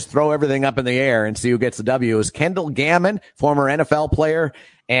doesn't just throw everything up in the air and see who gets the W is Kendall Gammon, former NFL player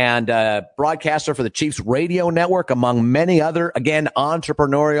and broadcaster for the Chiefs radio network, among many other, again,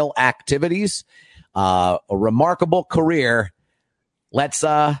 entrepreneurial activities. A remarkable career. Let's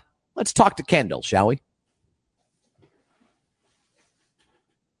talk to Kendall, shall we?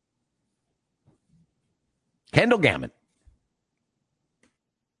 Kendall Gammon.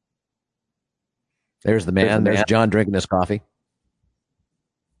 There's the man. There's John drinking his coffee.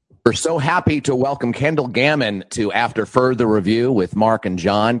 We're so happy to welcome Kendall Gammon to After Further Review with Mark and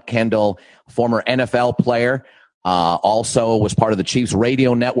John. Kendall, former NFL player, also was part of the Chiefs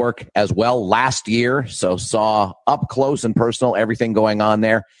radio network as well last year, so saw up close and personal everything going on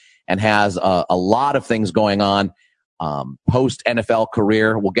there, and has a lot of things going on post-NFL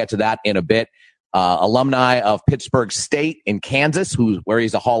career. We'll get to that in a bit. Alumni of Pittsburgh State in Kansas, where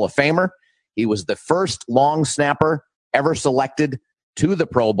he's a Hall of Famer. He was the first long snapper ever selected to the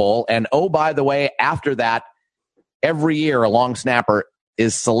Pro Bowl. And oh, by the way, after that, every year a long snapper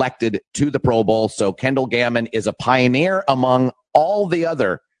is selected to the Pro Bowl. So Kendall Gammon is a pioneer among all the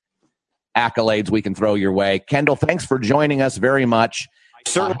other accolades we can throw your way. Kendall, thanks for joining us very much.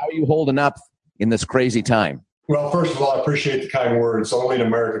 How are you holding up in this crazy time? Well, first of all, I appreciate the kind words. Only in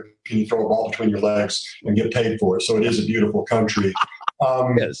America can you throw a ball between your legs and get paid for it. So it is a beautiful country.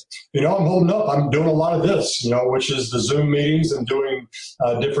 Yes. I'm holding up. I'm doing a lot of this, which is the Zoom meetings and doing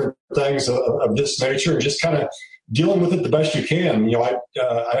different things of this nature and just kind of dealing with it the best you can.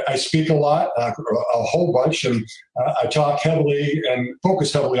 I speak a lot, a whole bunch, and I talk heavily and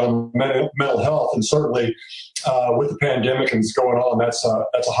focus heavily on mental health. And certainly with the pandemic and what's going on, that's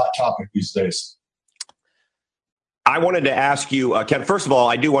a hot topic these days. I wanted to ask you, Ken, first of all,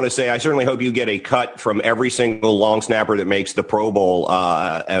 I do want to say I certainly hope you get a cut from every single long snapper that makes the Pro Bowl,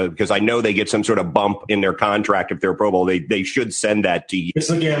 because I know they get some sort of bump in their contract if they're Pro Bowl. They should send that to you. It's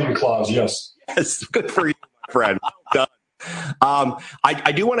the gambling clause, yes. Yes, good for you, my friend. Well done.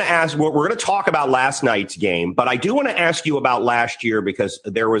 I do want to ask, we're going to talk about last night's game, but I do want to ask you about last year because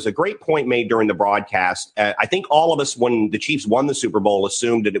there was a great point made during the broadcast. I think all of us, when the Chiefs won the Super Bowl,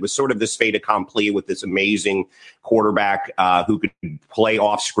 assumed that it was sort of this fait accompli with this amazing quarterback who could play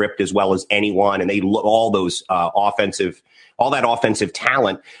off script as well as anyone, and they all that offensive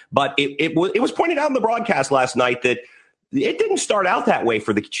talent. But it was pointed out in the broadcast last night that it didn't start out that way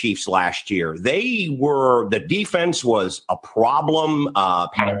for the Chiefs last year. The defense was a problem.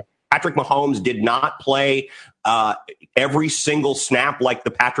 Patrick Mahomes did not play every single snap like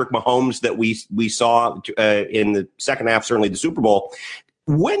the Patrick Mahomes that we saw in the second half, certainly the Super Bowl.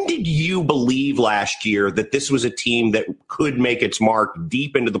 When did you believe last year that this was a team that could make its mark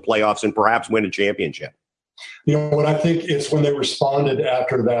deep into the playoffs and perhaps win a championship? What I think is when they responded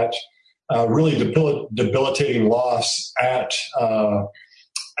after that really debilitating loss at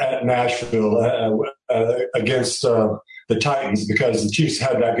Nashville against the Titans, because the Chiefs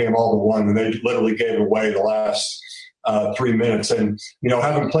had that game all but won, and they literally gave it away the last 3 minutes. And,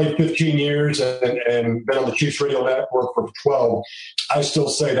 having played 15 years and been on the Chiefs radio network for 12, I still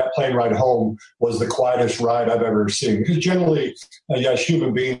say that plane ride home was the quietest ride I've ever seen. Because generally, as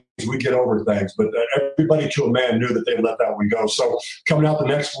human beings, we get over things, but everybody to a man knew that they let that one go. So coming out the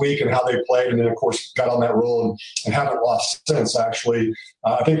next week and how they played, and then, of course, got on that roll and haven't lost since, actually,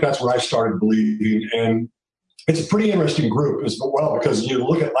 I think that's when I started believing. And it's a pretty interesting group as well, because you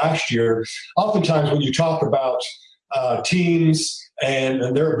look at last year, oftentimes when you talk about teams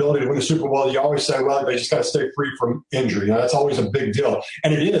and their ability to win the Super Bowl, you always say, well, they just got to stay free from injury. That's always a big deal.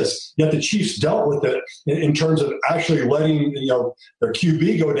 And it is. Yet the Chiefs dealt with it in terms of actually letting their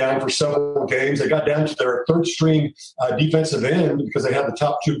QB go down for several games. They got down to their third string defensive end because they had the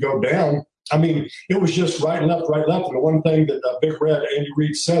top two go down. I mean, it was just right and left. And the one thing that Big Red Andy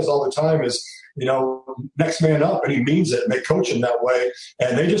Reid says all the time is, next man up, and he means it. And they coach him that way.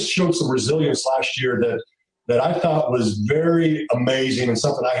 And they just showed some resilience last year that I thought was very amazing and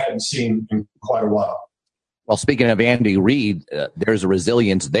something I hadn't seen in quite a while. Well, speaking of Andy Reid, there's a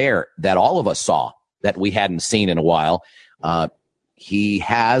resilience there that all of us saw that we hadn't seen in a while. He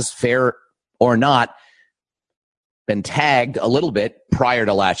has, fair or not, been tagged a little bit prior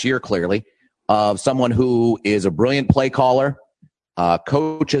to last year, clearly, of someone who is a brilliant play caller,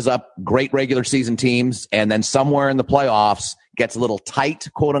 coaches up great regular season teams, and then somewhere in the playoffs gets a little tight,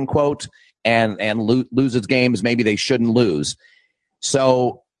 quote unquote, and loses games maybe they shouldn't lose.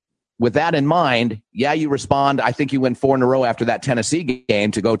 So with that in mind, yeah, you respond. I think you win 4 in a row after that Tennessee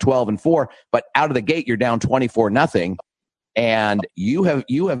game to go 12-4, but out of the gate, you're down 24-0. And you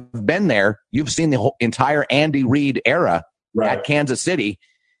have been there. You've seen the whole entire Andy Reid era at Kansas City.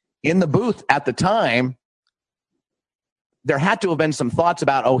 In the booth at the time, there had to have been some thoughts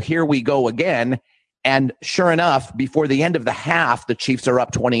about, oh, here we go again. And sure enough, before the end of the half, the Chiefs are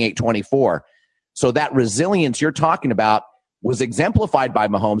up 28-24. So that resilience you're talking about was exemplified by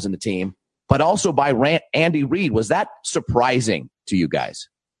Mahomes and the team, but also by Andy Reid. Was that surprising to you guys?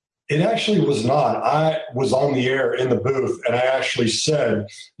 It actually was not. I was on the air in the booth, and I actually said,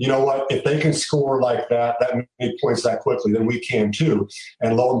 you know what, if they can score like that many points that quickly, then we can too.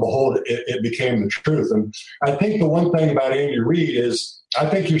 And lo and behold, it became the truth. And I think the one thing about Andy Reid is I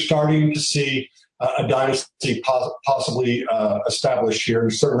think you're starting to see a dynasty possibly established here.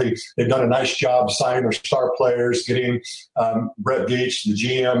 And certainly they've done a nice job signing their star players, getting Brett Veach, the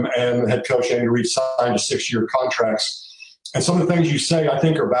GM, and the head coach Andy Reid signed to 6-year contracts. And some of the things you say, I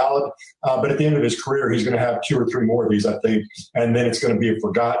think, are valid. But at the end of his career, he's going to have 2 or 3 more of these, I think, and then it's going to be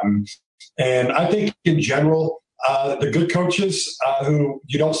forgotten. And I think in general, the good coaches who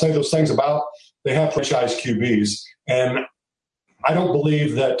you don't say those things about, they have franchise QBs. And I don't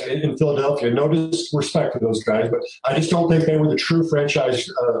believe that in Philadelphia, no disrespect to those guys, but I just don't think they were the true franchise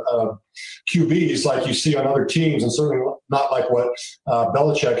QBs like you see on other teams, and certainly not like what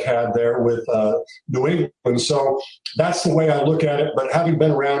Belichick had there with New England. So that's the way I look at it. But having been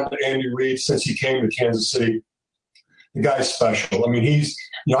around Andy Reid since he came to Kansas City, the guy's special. I mean,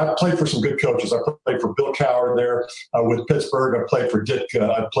 I played for some good coaches. I played for Bill Cowher there with Pittsburgh. I played for Ditka.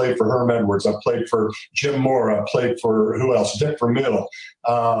 I played for Herm Edwards. I played for Jim Mora. I played for who else? Dick Vermeil.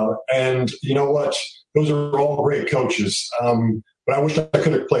 And you know what? Those are all great coaches. But I wish I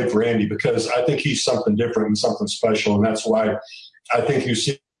could have played for Andy because I think he's something different and something special. And that's why I think you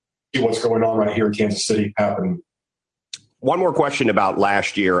see what's going on right here in Kansas City happening. One more question about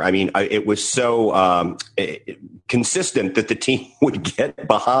last year. I mean, it was so consistent that the team would get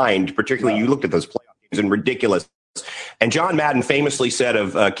behind, particularly you looked at those playoff games and ridiculous. And John Madden famously said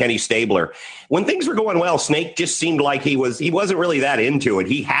of Kenny Stabler, when things were going well, Snake just seemed like he wasn't really that into it.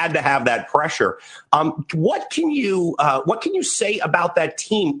 He had to have that pressure. What can you say about that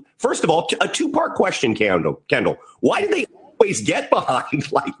team? First of all, a 2-part question, Kendall. Why did they always get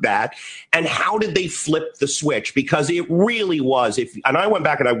behind like that, and how did they flip the switch? Because it really was, and I went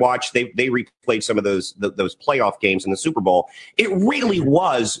back and I watched, they replayed some of those playoff games in the Super Bowl. It really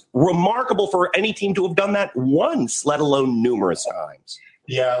was remarkable for any team to have done that once, let alone numerous times.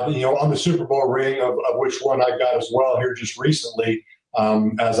 Yeah, on the Super Bowl ring, of which one I got as well here just recently,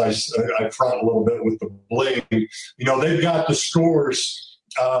 as I front a little bit with the bling, they've got the scores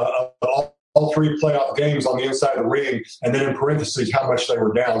of all 3 playoff games on the inside of the ring, and then in parentheses how much they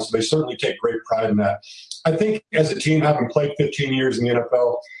were down. So they certainly take great pride in that. I think as a team, having played 15 years in the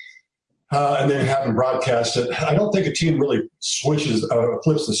NFL and then having broadcasted, I don't think a team really flips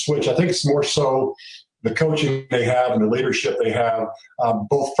the switch. I think it's more so the coaching they have and the leadership they have,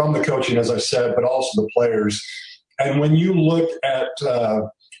 both from the coaching, as I said, but also the players. And when you look at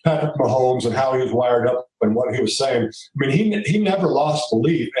Patrick Mahomes and how he was wired up and what he was saying, I mean, he never lost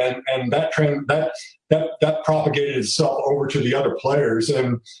belief, and that trend that propagated itself over to the other players,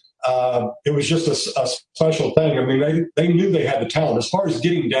 and it was just a special thing. I mean, they knew they had the talent. As far as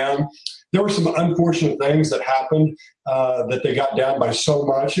getting down, there were some unfortunate things that happened that they got down by so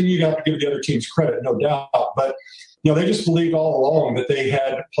much, and you have to give the other teams credit, no doubt, but. They just believed all along that they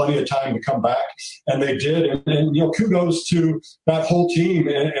had plenty of time to come back, and they did. And kudos to that whole team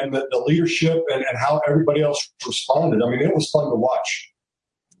and the leadership and how everybody else responded. I mean, it was fun to watch.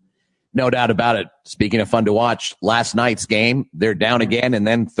 No doubt about it. Speaking of fun to watch, last night's game, they're down again and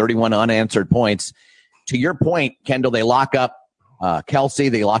then 31 unanswered points. To your point, Kendall, they lock up Kelsey,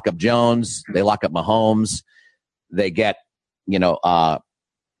 they lock up Jones, they lock up Mahomes. They get,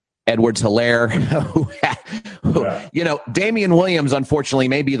 Edwards-Helaire, Damian Williams, unfortunately,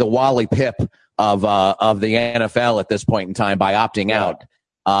 may be the Wally Pipp of the NFL at this point in time by opting out.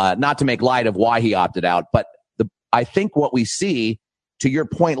 Not to make light of why he opted out, but I think what we see, to your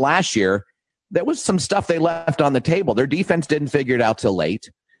point last year, there was some stuff they left on the table. Their defense didn't figure it out till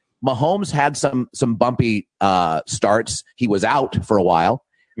late. Mahomes had some bumpy starts. He was out for a while.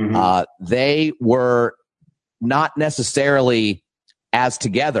 Mm-hmm. They were not necessarily as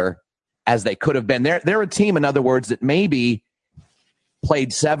together as they could have been. They're a team, in other words, that maybe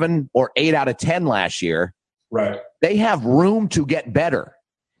played 7 or 8 out of 10 last year Right. They have room to get better.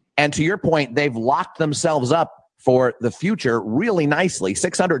 And to your point, they've locked themselves up for the future really nicely.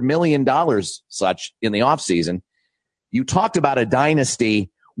 $600 million such in the offseason. You talked about a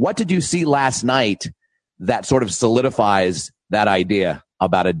dynasty. What did you see last night that sort of solidifies that idea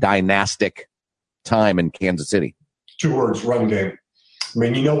about a dynastic time in Kansas City? 2 words, run game. I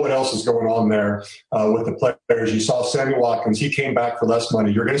mean, you know what else is going on there with the players. You saw Sammy Watkins. He came back for less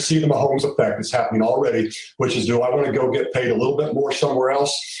money. You're going to see the Mahomes effect. It's happening already, which is, do I want to go get paid a little bit more somewhere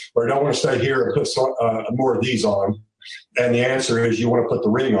else, or do I want to stay here and put more of these on? And the answer is you want to put the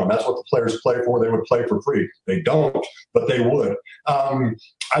ring on. That's what the players play for. They would play for free. They don't, but they would.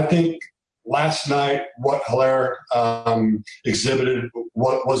 I think last night, what Hilaire exhibited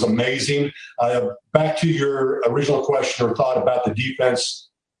what was amazing. Back to your original question or thought about the defense,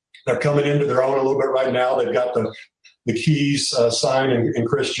 they're coming into their own a little bit right now. They've got the keys signed and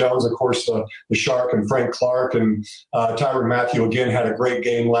Chris Jones, of course, the Shark and Frank Clark, and Tyrann Mathieu again had a great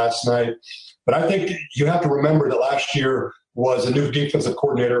game last night. But I think you have to remember that last year was a new defensive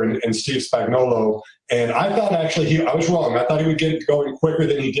coordinator in Steve Spagnuolo. And I thought actually I was wrong. I thought he would get going quicker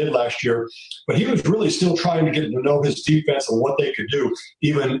than he did last year. But he was really still trying to get to know his defense and what they could do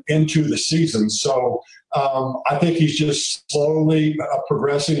even into the season. So I think he's just slowly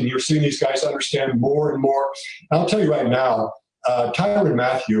progressing, and you're seeing these guys understand more and more. And I'll tell you right now, Tyrann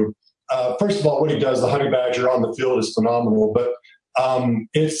Mathieu, first of all, what he does, the Honey Badger on the field is phenomenal. But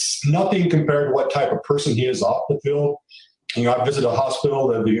it's nothing compared to what type of person he is off the field. You know, I visited a hospital,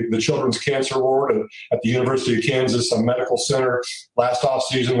 the Children's Cancer Ward at the University of Kansas, a medical center, last off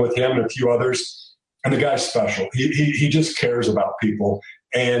season with him and a few others. And the guy's special. He just cares about people.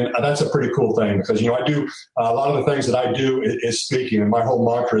 And that's a pretty cool thing because, you know, I do a lot of the things that I do is speaking. And my whole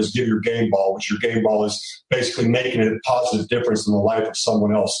mantra is give your game ball, which your game ball is basically making a positive difference in the life of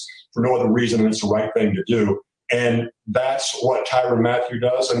someone else for no other reason than it's the right thing to do. And that's what Tyrann Mathieu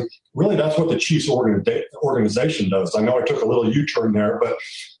does. And really, that's what the Chiefs organization does. I know I took a little U-turn there, but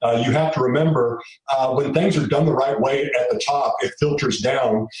you have to remember when things are done the right way at the top, it filters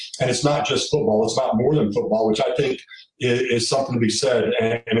down. And it's not just football. It's not more than football, which I think is something to be said.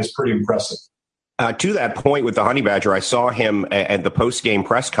 And it's pretty impressive. To that point with the Honey Badger, I saw him at the post-game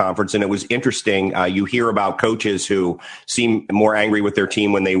press conference, and it was interesting. You hear about coaches who seem more angry with their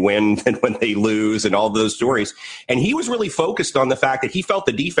team when they win than when they lose and all those stories. And he was really focused on the fact that he felt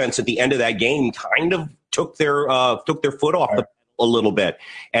the defense at the end of that game kind of took their foot off the a little bit.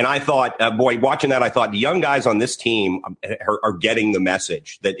 And I thought, boy, watching that, I thought the young guys on this team are getting the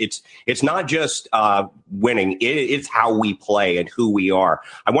message that it's not just winning. It's how we play and who we are.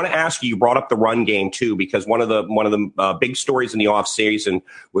 I want to ask you brought up the run game too, because one of the big stories in the off season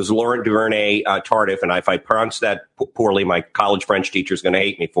was Laurent Duvernay-Tardif. And if I pronounce that poorly, my college French teacher is going to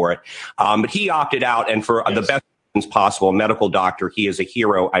hate me for it. But he opted out, and for the best reasons possible, a medical doctor, he is a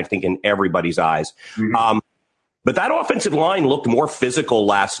hero, I think, in everybody's eyes. Mm-hmm. But that offensive line looked more physical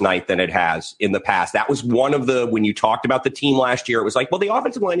last night than it has in the past. That was one of when you talked about the team last year, it was like, well, the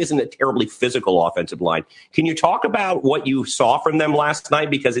offensive line isn't a terribly physical offensive line. Can you talk about what you saw from them last night?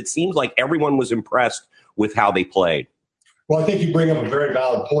 Because it seems like everyone was impressed with how they played. Well, I think you bring up a very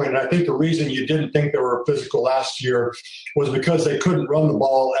valid point. And I think the reason you didn't think they were physical last year was because they couldn't run the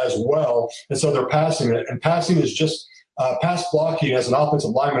ball as well. And so they're passing it. And passing is just pass blocking as an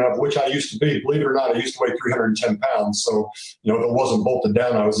offensive lineman, of which I used to be. Believe it or not, I used to weigh 310 pounds. So, you know, if it wasn't bolted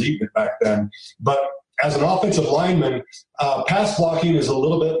down, I was eating it back then. But as an offensive lineman, pass blocking is a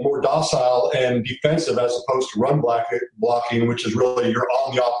little bit more docile and defensive as opposed to run blocking, which is really you're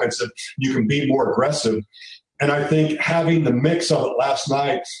on the offensive. You can be more aggressive. And I think having the mix of it last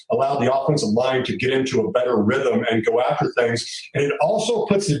night allowed the offensive line to get into a better rhythm and go after things. And it also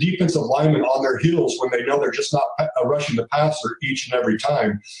puts the defensive linemen on their heels when they know they're just not rushing the passer each and every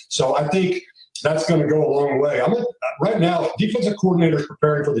time. So I think that's going to go a long way. Right now, defensive coordinators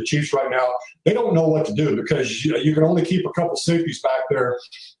preparing for the Chiefs right now, they don't know what to do because you can only keep a couple safeties back there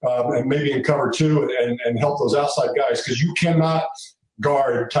and maybe in cover two and help those outside guys because you cannot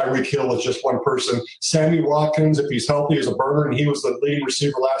guard Tyreek Hill as just one person. Sammy Watkins, if he's healthy, is a burner, and he was the leading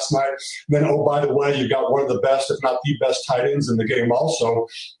receiver last night. And then, oh, by the way, you've got one of the best, if not the best, tight ends in the game also.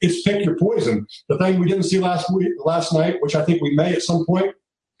 It's pick your poison. The thing we didn't see last night, which I think we may at some point,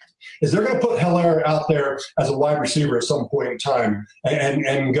 is they're going to put Hilaire out there as a wide receiver at some point in time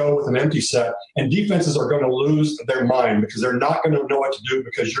and go with an empty set. And defenses are going to lose their mind because they're not going to know what to do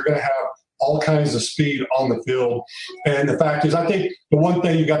because you're going to have all kinds of speed on the field. And the fact is, I think the one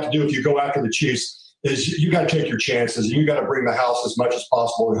thing you got to do if you go after the Chiefs is you got to take your chances. You got to bring the house as much as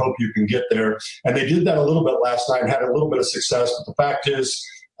possible and hope you can get there. And they did that a little bit last night and had a little bit of success. But the fact is,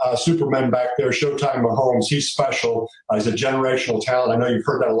 Superman back there, Showtime Mahomes. He's special. He's a generational talent. I know you've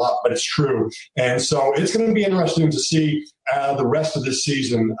heard that a lot, but it's true. And so it's going to be interesting to see the rest of this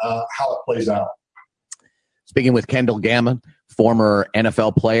season, how it plays out. Speaking with Kendall Gammon, former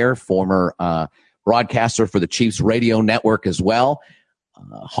NFL player, former broadcaster for the Chiefs radio network as well,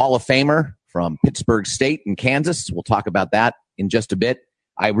 Hall of Famer from Pittsburgh State in Kansas. We'll talk about that in just a bit.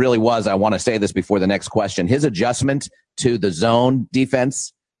 I want to say this before the next question. His adjustment to the zone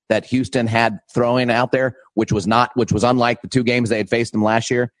defense that Houston had throwing out there, which was unlike the two games they had faced them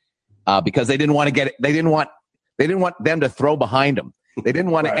last year, because they didn't want them to throw behind him. They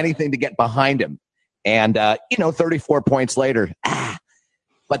didn't want anything to get behind him. And, 34 points later,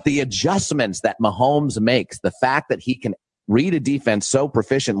 but the adjustments that Mahomes makes, the fact that he can read a defense so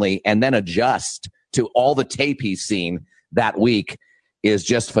proficiently and then adjust to all the tape he's seen that week is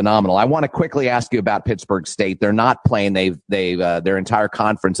just phenomenal. I want to quickly ask you about Pittsburgh State. They're not playing. Their entire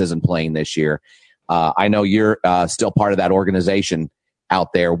conference isn't playing this year. I know you're still part of that organization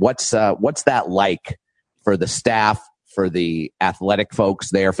out there. What's that like for the staff, for the athletic folks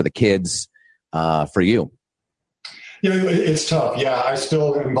there, for the kids, for you? It's tough. Yeah, I'm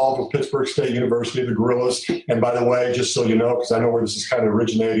still involved with Pittsburgh State University, the Gorillas. And by the way, just so you know, because I know where this is kind of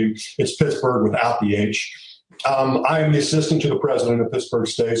originating, it's Pittsburgh without the H. I am the assistant to the president of Pittsburgh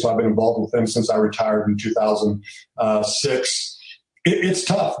State, so I've been involved with them since I retired in 2006. It's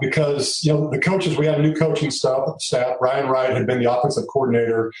tough because, the coaches, we had a new coaching staff. Ryan Wright had been the offensive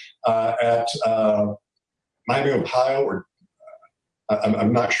coordinator at Miami, Ohio, or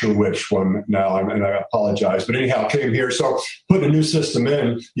I'm not sure which one now, and I apologize. But anyhow, came here. So putting a new system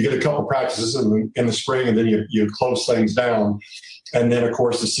in, you get a couple practices in the spring, and then you close things down. And then, of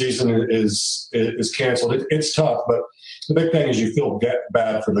course, the season is canceled. It's tough, but the big thing is you feel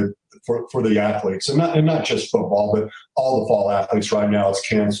bad for the athletes, and not just football, but all the fall athletes right now. It's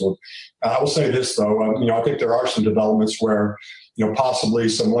canceled. I will say this though, I think there are some developments where possibly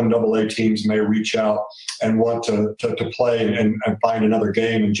some 1AA teams may reach out and want to play and find another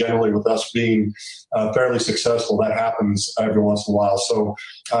game. And generally, with us being fairly successful, that happens every once in a while. So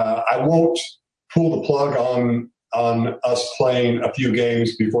I won't pull the plug on us playing a few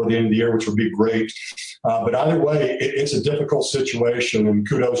games before the end of the year, which would be great. But either way, it's a difficult situation, and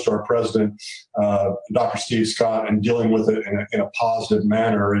kudos to our president, Dr. Steve Scott, and dealing with it in a positive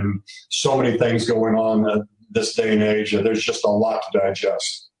manner. And so many things going on this day and age. There's just a lot to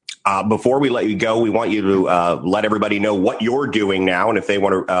digest. Before we let you go, we want you to let everybody know what you're doing now, and if they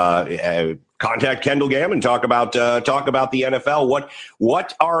want to contact Kendall Gammon and talk about the NFL.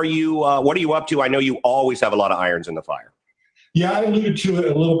 What are you up to? I know you always have a lot of irons in the fire. Yeah, I alluded to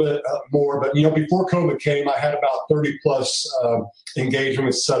it a little bit more, but before COVID came, I had about 30 plus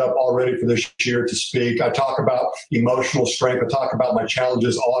engagements set up already for this year to speak. I talk about emotional strength. I talk about my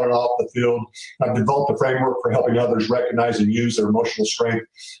challenges on and off the field. I've developed a framework for helping others recognize and use their emotional strength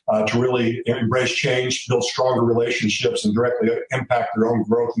to really embrace change, build stronger relationships, and directly impact their own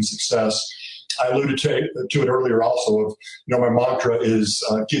growth and success. I alluded to it earlier also of, my mantra is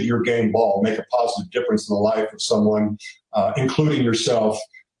give your game ball, make a positive difference in the life of someone, including yourself,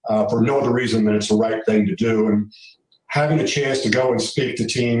 for no other reason than it's the right thing to do. And having a chance to go and speak to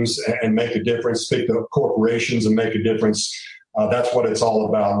teams and make a difference, speak to corporations and make a difference, that's what it's all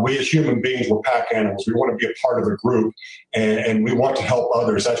about. We as human beings, we're pack animals. We want to be a part of a group, and we want to help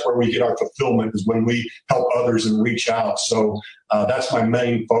others. That's where we get our fulfillment, is when we help others and reach out. So that's my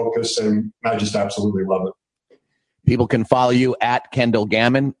main focus, and I just absolutely love it. People can follow you at Kendall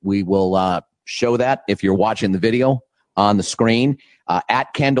Gammon. We will show that if you're watching the video on the screen.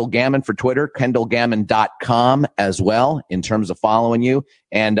 At Kendall Gammon for Twitter, kendallgammon.com as well in terms of following you.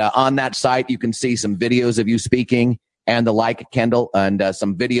 And on that site, you can see some videos of you speaking and the like, Kendall, and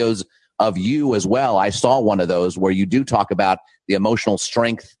some videos of you as well. I saw one of those where you do talk about the emotional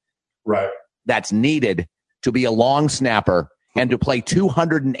strength that's needed to be a long snapper and to play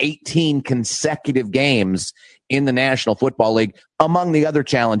 218 consecutive games in the National Football League, among the other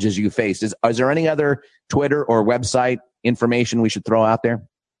challenges you faced. Is there any other Twitter or website information we should throw out there?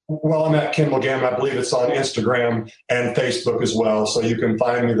 Well, I'm at Kendall Gammon. I believe it's on Instagram and Facebook as well, so you can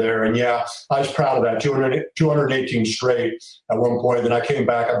find me there. And yeah, I was proud of that, 218 straight at one point. Then I came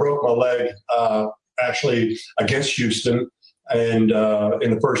back. I broke my leg actually against Houston, and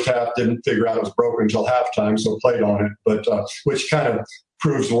in the first half didn't figure out it was broken until halftime, so played on it. But which kind of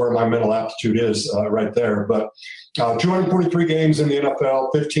proves where my mental aptitude is right there. But 243 games in the NFL,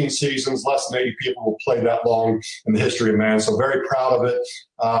 15 seasons, less than 80 people will play that long in the history of man. So very proud of it.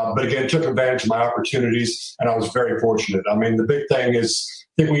 But again, took advantage of my opportunities, and I was very fortunate. I mean, the big thing is,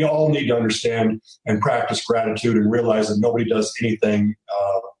 I think we all need to understand and practice gratitude and realize that nobody does anything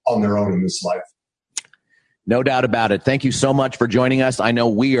on their own in this life. No doubt about it. Thank you so much for joining us. I know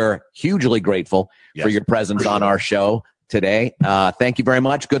we are hugely grateful for your presence on our show today. Thank you very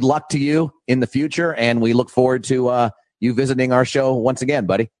much. Good luck to you in the future, and we look forward to you visiting our show once again,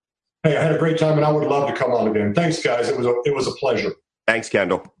 buddy. Hey, I had a great time, and I would love to come on again. Thanks, guys. It was a pleasure. Thanks,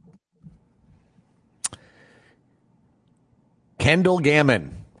 Kendall. Kendall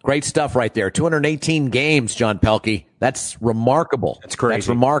Gammon. Great stuff right there. 218 games, John Pelkey. That's remarkable. That's crazy. That's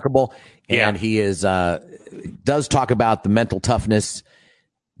remarkable. Yeah. And he does talk about the mental toughness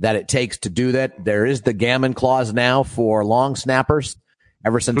that it takes to do that. There is the Gammon clause now for long snappers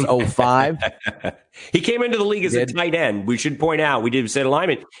ever since 05. He came into the league as a tight end. We should point out, we did set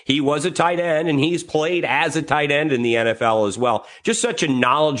alignment. He was a tight end, and he's played as a tight end in the NFL as well. Just such a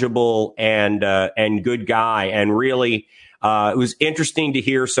knowledgeable and good guy. And really, it was interesting to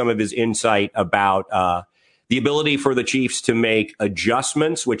hear some of his insight about the ability for the Chiefs to make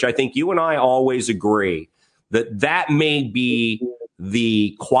adjustments, which I think you and I always agree that may be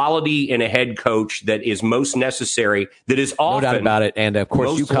the quality in a head coach that is most necessary, that is often. No doubt about it. And of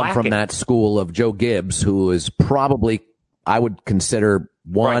course, you come from that school of Joe Gibbs, who is probably, I would consider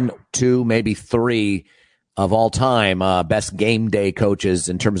one, two, maybe three of all time best game day coaches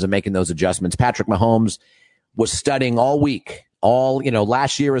in terms of making those adjustments. Patrick Mahomes was studying all week,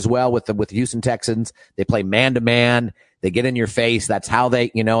 last year as well with the Houston Texans. They play man to man. They get in your face. That's how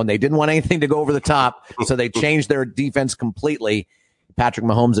they, and they didn't want anything to go over the top. So they changed their defense completely. Patrick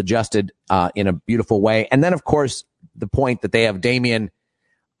Mahomes adjusted in a beautiful way. And then, of course, the point that they have Damian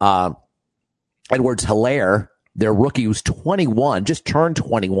Edwards-Helaire, their rookie who's 21, just turned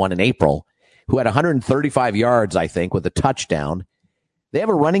 21 in April, who had 135 yards, I think, with a touchdown. They have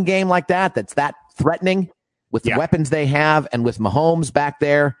a running game like that's that threatening with the weapons they have, and with Mahomes back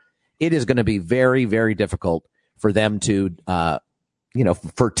there. It is going to be very, very difficult for them to,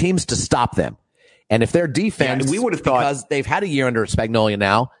 for teams to stop them. And if their defense, we would have thought, because they've had a year under Spagnuolo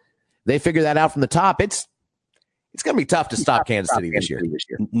now, they figure that out from the top. It's going to be tough to stop Kansas City this year.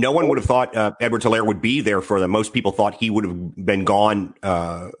 No one would have thought Edwards-Helaire would be there for them. Most people thought he would have been gone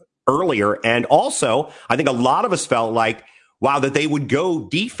earlier. And also, I think a lot of us felt like, wow, that they would go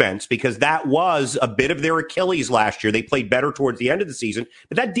defense, because that was a bit of their Achilles last year. They played better towards the end of the season,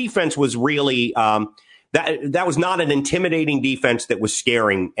 but that defense was really that was not an intimidating defense that was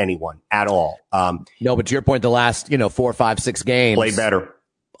scaring anyone at all. No, but to your point, the last 4, 5, 6 games played better,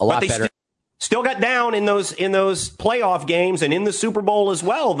 a lot better. Still got down in those playoff games and in the Super Bowl as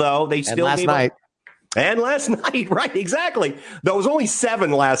well. Though they still last night. And last night, right, exactly. There was only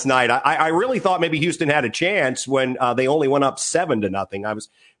 7 last night. I really thought maybe Houston had a chance when they only went up 7-0. I was,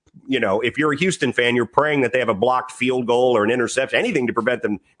 if you're a Houston fan, you're praying that they have a blocked field goal or an interception, anything to prevent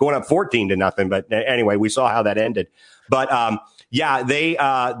them going up 14-0. But anyway, we saw how that ended. But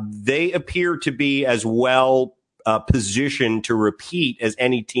they appear to be as well positioned to repeat as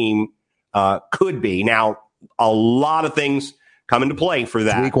any team could be. Now, a lot of things come into play for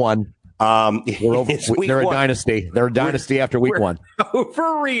that. Week 1. They're a dynasty. They're a dynasty after week 1.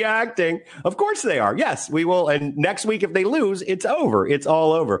 Overreacting. Of course they are. Yes, we will. And next week, if they lose, it's over. It's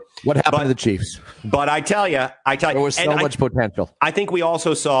all over. What happened to the Chiefs? But I tell you, there was so much potential. I think we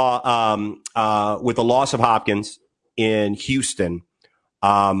also saw with the loss of Hopkins in Houston,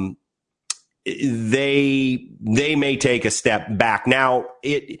 they may take a step back. Now,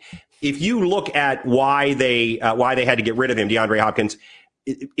 if you look at why they had to get rid of him, DeAndre Hopkins,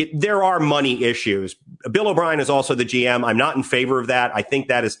 there are money issues. Bill O'Brien is also the GM. I'm not in favor of that. I think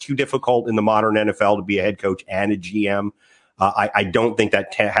that is too difficult in the modern NFL to be a head coach and a GM. I don't think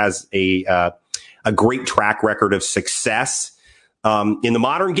that has a great track record of success in the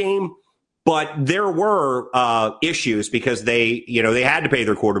modern game. But there were issues because they had to pay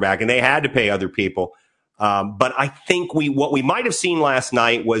their quarterback and they had to pay other people. But I think what we might have seen last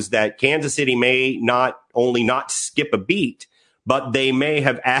night was that Kansas City may not only not skip a beat, but they may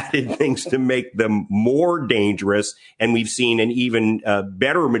have added things to make them more dangerous. And we've seen an even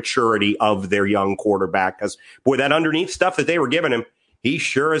better maturity of their young quarterback. Because, boy, that underneath stuff that they were giving him, he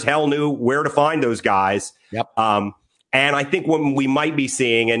sure as hell knew where to find those guys. Yep. And I think what we might be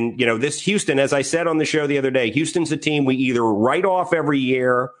seeing, and, this Houston, as I said on the show the other day, Houston's a team we either write off every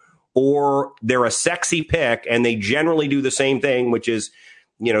year or they're a sexy pick, and they generally do the same thing, which is,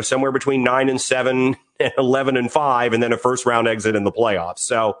 somewhere between 9-7 and 11-5, and then a first round exit in the playoffs.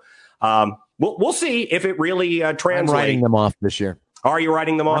 So we'll see if it really translates. I'm writing them off this year. Are you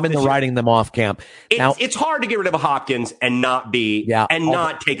writing them off? I'm in the writing them off camp. It's hard to get rid of a Hopkins and not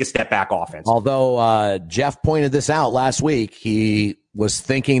take a step back offense. Although Jeff pointed this out last week, he was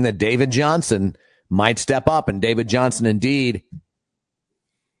thinking that David Johnson might step up, and David Johnson indeed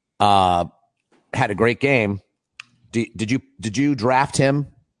had a great game. Did you draft him,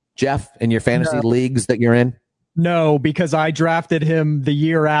 Jeff, in your fantasy leagues that you're in? No, because I drafted him the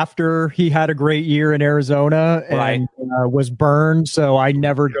year after he had a great year in Arizona and was burned. So I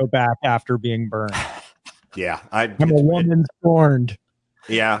never go back after being burned. Yeah. I'm a woman scorned.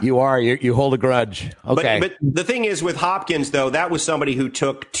 Yeah. You are. You hold a grudge. Okay. But the thing is with Hopkins, though, that was somebody who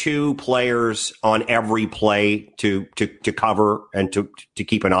took two players on every play to cover and to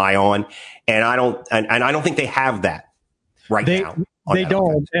keep an eye on. And I don't think they have that now. They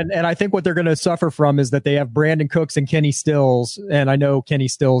don't. And I think what they're going to suffer from is that they have Brandon Cooks and Kenny Stills. And I know Kenny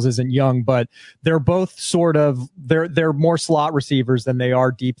Stills isn't young, but they're both sort of, they're more slot receivers than they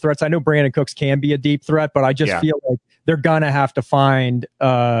are deep threats. I know Brandon Cooks can be a deep threat, but I just feel like they're going to have to find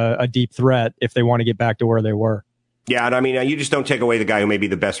a deep threat if they want to get back to where they were. Yeah, and I mean, you just don't take away the guy who may be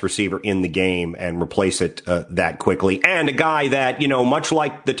the best receiver in the game and replace it that quickly. And a guy that, much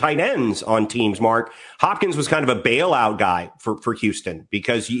like the tight ends on teams, Mark, Hopkins was kind of a bailout guy for Houston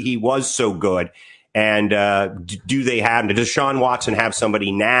because he was so good. And does Deshaun Watson have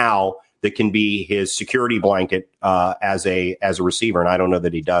somebody now that can be his security blanket as a receiver? And I don't know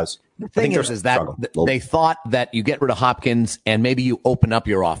that he does. The thing is that they thought that you get rid of Hopkins and maybe you open up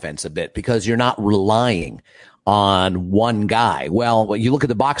your offense a bit because you're not relying on one guy. Well, when you look at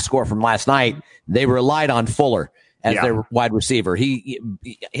the box score from last night, they relied on Fuller as their wide receiver. He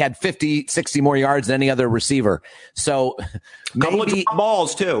had 50, 60 more yards than any other receiver. So couple of drop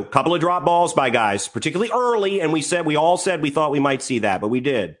balls too. Couple of drop balls by guys, particularly early. And we all said we thought we might see that, but we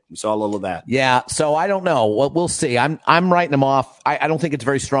did. We saw a little of that. Yeah. So I don't know. Well, we'll see. I'm writing them off. I don't think it's a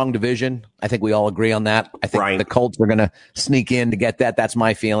very strong division. I think we all agree on that. I think the Colts are going to sneak in to get that. That's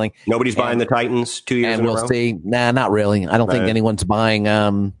my feeling. Nobody's buying the Titans 2 years in a row. And we'll see. Nah, not really. I don't think anyone's buying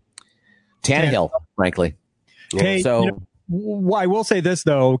Tannehill, frankly. Hey, so I will say this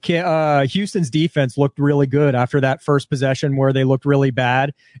though, Houston's defense looked really good after that first possession where they looked really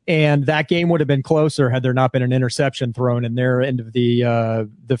bad, and that game would have been closer had there not been an interception thrown in their end of the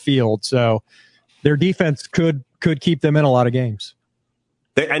field. So their defense could keep them in a lot of games.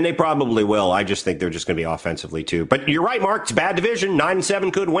 They probably will. I just think they're just going to be offensively too. But you're right, Mark. It's a bad division.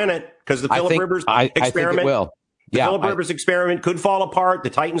 9-7 could win it because the Phillip Rivers experiment. I think it will. The Phillip Rivers experiment could fall apart. The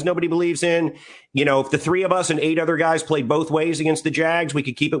Titans nobody believes in. If the three of us and 8 other guys played both ways against the Jags, we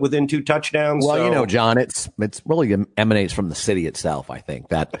could keep it within 2 touchdowns. Well, John, it's really emanates from the city itself. I think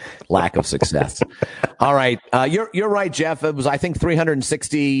that lack of success. All right, you're right, Jeff. It was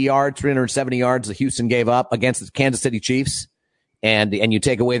 360 yards, 370 yards that Houston gave up against the Kansas City Chiefs, and you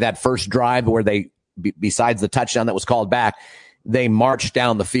take away that first drive where they, besides the touchdown that was called back, they marched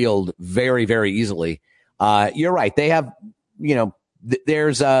down the field very, very easily. You're right. They have,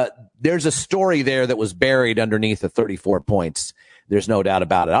 there's a story there that was buried underneath the 34 points. There's no doubt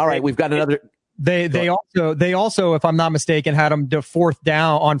about it. All right. We've got another. They also, if I'm not mistaken, had them to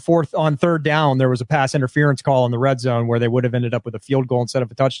on third down. There was a pass interference call in the red zone where they would have ended up with a field goal instead of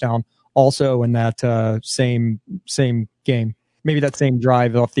a touchdown. Also in that, same game, maybe that same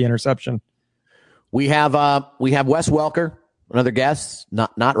drive off the interception. We have Wes Welker, another guess,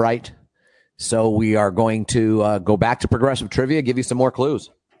 not right. So we are going to go back to progressive trivia, give you some more clues.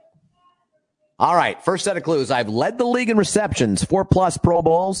 All right, first set of clues. I've led the league in receptions, 4+ Pro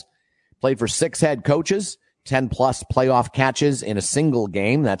Bowls, played for 6 head coaches, 10+ playoff catches in a single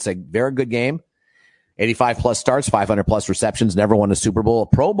game. That's a very good game. 85+ starts, 500+ receptions, never won a Super Bowl. A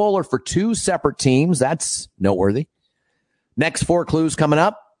Pro Bowler for 2 separate teams. That's noteworthy. Next 4 clues coming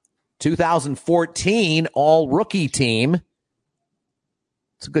up. 2014 all-rookie team.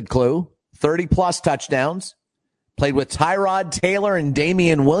 It's a good clue. 30+ touchdowns. Played with Tyrod Taylor and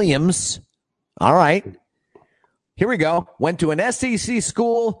Damian Williams. All right. Here we go. Went to an SEC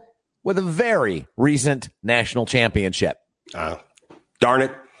school with a very recent national championship. Darn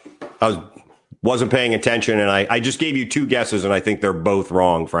it. I wasn't paying attention, and I just gave you 2 guesses, and I think they're both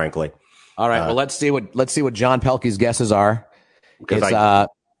wrong, frankly. All right. Well, let's see what John Pelkey's guesses are.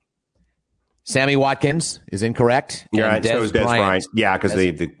 Sammy Watkins is incorrect. Yeah, right. So is Des Bryant. Yeah, because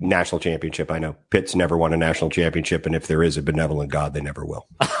the national championship, I know. Pitt's never won a national championship, and if there is a benevolent God, they never will.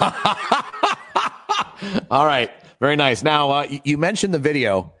 All right. Very nice. Now, you mentioned the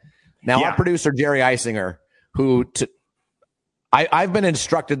video. Now, our producer, Jerry Eisinger, I've been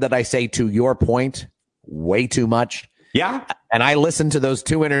instructed that I say to your point way too much. Yeah. And I listened to those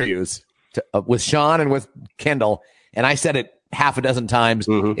 2 interviews with Sean and with Kendall, and I said it half a dozen times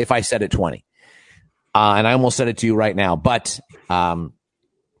if I said it 20. And I almost said it to you right now. But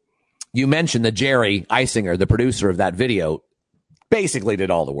you mentioned that Jerry Eisinger, the producer of that video, basically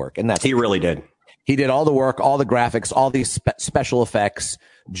did all the work. And he really did. He did all the work, all the graphics, all these special effects.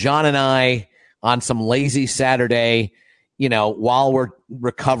 John and I on some lazy Saturday, while we're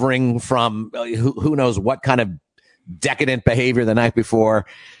recovering from who knows what kind of decadent behavior the night before,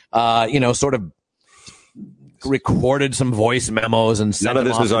 sort of recorded some voice memos and sent None of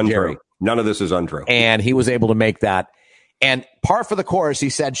them this off is to untrue. Jerry. None of this is untrue. And he was able to make that. And par for the course, he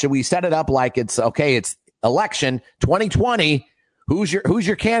said, should we set it up like it's election 2020? Who's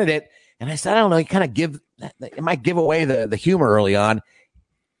your candidate? And I said, I don't know. You kind of it might give away the humor early on.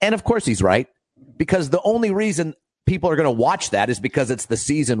 And of course he's right, because the only reason people are going to watch that is because it's the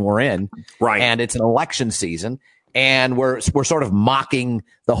season we're in. Right. And it's an election season. And we're sort of mocking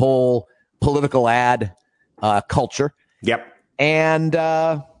the whole political ad culture. Yep. And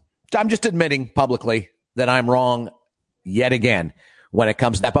I'm just admitting publicly that I'm wrong yet again when it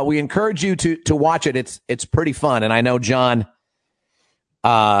comes to that. But we encourage you to watch it. It's pretty fun. And I know, John,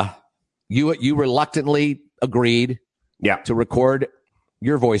 you reluctantly agreed to record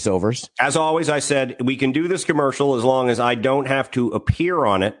your voiceovers. As always, I said, we can do this commercial as long as I don't have to appear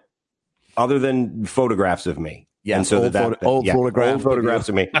on it other than photographs of me. Yeah, and so old photographs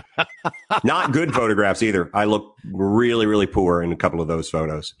of me. Not good photographs either. I look really, really poor in a couple of those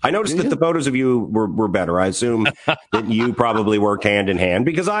photos. I noticed that the photos of you were better. I assume that you probably worked hand in hand,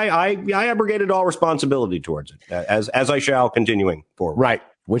 because I abrogated all responsibility towards it, as I shall continuing forward. Right.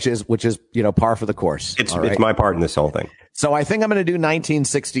 Which is par for the course. It's my part in this whole thing. So I think I'm going to do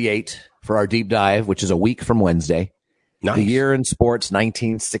 1968 for our deep dive, which is a week from Wednesday. Nice. The year in sports,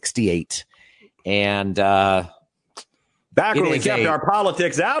 1968. And back when we kept our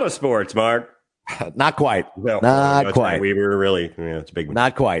politics out of sports, Mark. Not quite. No, not quite. Right. We were really, it's a big one.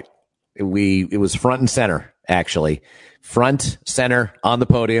 Not quite. It was front and center, actually. Front, center, on the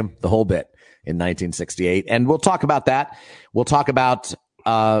podium, the whole bit in 1968. And we'll talk about that. We'll talk about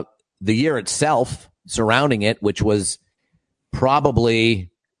the year itself surrounding it, which was probably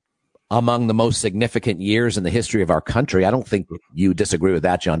among the most significant years in the history of our country. I don't think you disagree with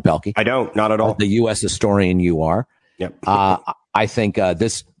that, John Pelkey. I don't, not at all. The U.S. historian you are. Yep. I think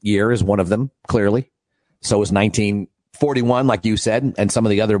this year is one of them, clearly. So is 1941, like you said, and some of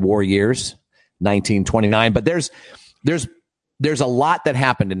the other war years, 1929. But there's a lot that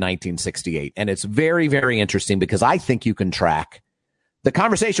happened in 1968, and it's very, very interesting, because I think you can track the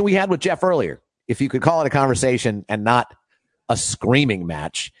conversation we had with Jeff earlier, if you could call it a conversation and not a screaming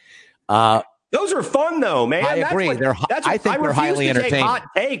match. Those are fun, though, man. I agree. I think they're highly entertaining. Take hot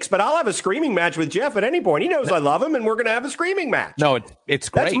takes, but I'll have a screaming match with Jeff at any point. He knows I love him, and we're going to have a screaming match. No, it's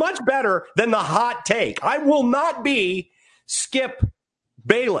great. That's much better than the hot take. I will not be Skip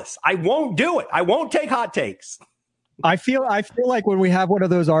Bayless. I won't do it. I won't take hot takes. I feel like when we have one of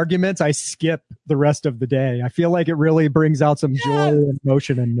those arguments, I skip the rest of the day. I feel like it really brings out some joy and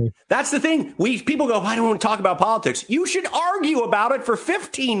emotion in me. That's the thing. People go, I don't want to talk about politics. You should argue about it for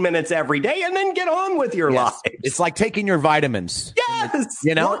 15 minutes every day and then get on with your lives. It's like taking your vitamins. Yes.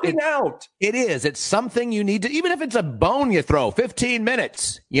 Working out. It is. It's something you need to, even if it's a bone you throw, 15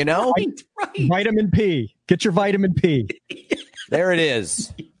 minutes, Right. Vitamin P. Get your vitamin P. There it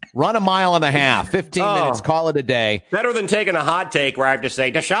is. Run 1.5 miles, 15 minutes, call it a day. Better than taking a hot take where I have to say,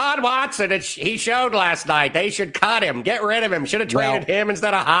 Deshaun Watson, he showed last night. They should cut him. Get rid of him. Should have traded him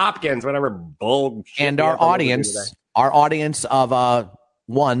instead of Hopkins, whatever bullshit. And our audience of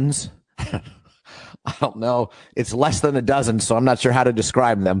ones, I don't know, it's less than a dozen, so I'm not sure how to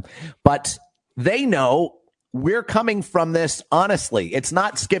describe them. But they know we're coming from this honestly. It's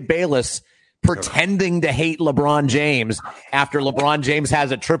not Skip Bayless pretending to hate LeBron James after LeBron James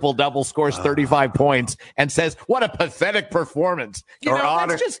has a triple-double, scores 35 points, and says, what a pathetic performance.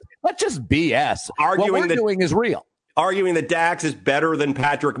 That's just BS. What we're doing is real. Arguing that Dax is better than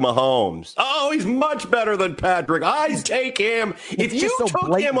Patrick Mahomes. Oh, he's much better than Patrick. I'd take him. If you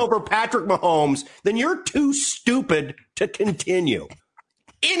took him over Patrick Mahomes, then you're too stupid to continue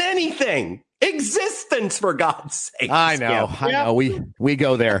in anything. Existence, for God's sake. I know. We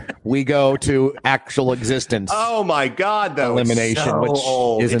go there. We go to actual existence. Oh my God, though. Elimination, so which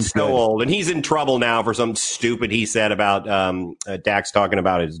old. isn't so good. old. And he's in trouble now for some stupid he said about Dax talking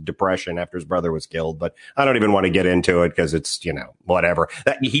about his depression after his brother was killed. But I don't even want to get into it because it's, whatever.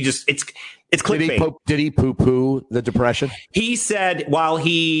 It's clickbait. Did he poo-poo the depression? He said while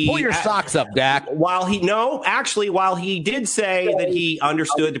he... Pull your socks up, Dak. While he did say that he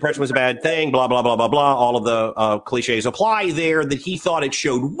understood depression was a bad thing, blah, blah, blah, blah, blah, all of the cliches apply there, that he thought it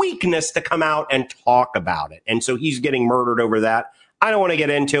showed weakness to come out and talk about it. And so he's getting murdered over that. I don't want to get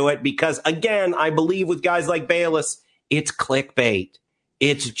into it because, again, I believe with guys like Bayless, it's clickbait.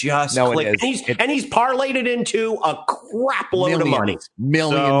 It's just No, click. it is. And he's parlayed it into a crap load of money.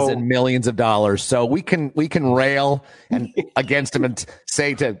 Millions and millions of dollars. So we can rail and against him and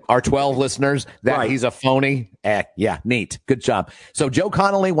say to our 12 listeners that he's a phony. Yeah, neat. Good job. So Joe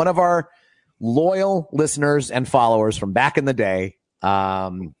Connolly, one of our loyal listeners and followers from back in the day,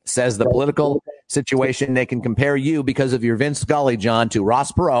 says the political situation, they can compare you because of your Vince Scully, John, to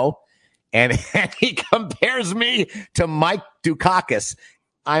Ross Perot. And he compares me to Mike Dukakis.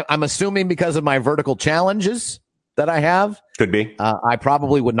 I'm assuming because of my vertical challenges that I have. Could be. I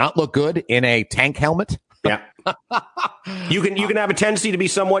probably would not look good in a tank helmet. Yeah. You can have a tendency to be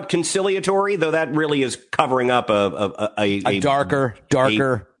somewhat conciliatory, though that really is covering up a darker.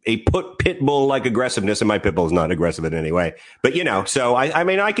 A pit bull like aggressiveness, and my pit bull is not aggressive in any way. But so I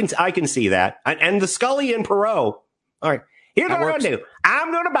mean I can see that. And the Scully and Perot. All right. Here's what I'm going to do.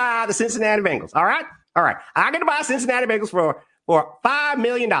 I'm going to buy the Cincinnati Bengals. All right. I'm going to buy Cincinnati Bengals for $5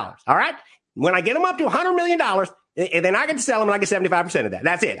 million. All right. When I get them up to $100 million, and then I get to sell them and I get 75% of that.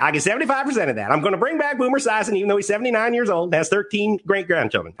 That's it. I get 75% of that. I'm going to bring back Boomer Esiason, even though he's 79 years old, has 13 great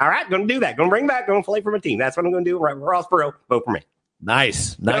grandchildren. All right. Going to do that. Going to play for my team. That's what I'm going to do. Ross Perot, vote for me.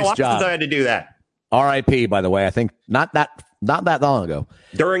 Nice job. I had to do that. R.I.P. By the way, I think not that long ago.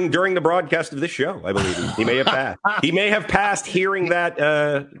 During the broadcast of this show, I believe he may have passed. He may have passed hearing that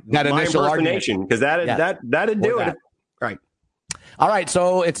initial impersonation, because that'd do it. Right. All right,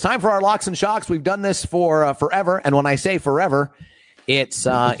 so it's time for our locks and shocks. We've done this for forever, and when I say forever, it's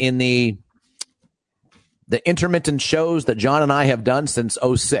in the intermittent shows that John and I have done since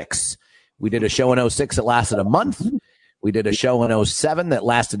 2006. We did a show in 2006 that lasted a month. We did a show in 2007 that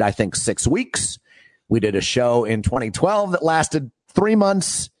lasted, I think, 6 weeks. We did a show in 2012 that lasted 3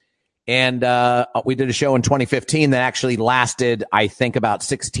 months. And we did a show in 2015 that actually lasted, I think, about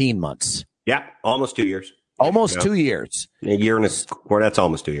 16 months. Yeah, almost 2 years. Almost 2 years. A year and that's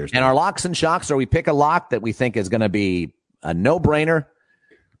almost 2 years. And our locks and shocks are we pick a lock that we think is going to be a no-brainer.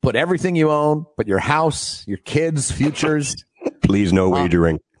 Put everything you own, put your house, your kids' futures. Please no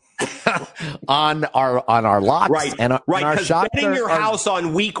wagering. on our locks, right? And our because shocks betting your house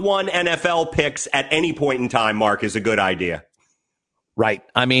on Week 1 NFL picks at any point in time, Mark, is a good idea. Right.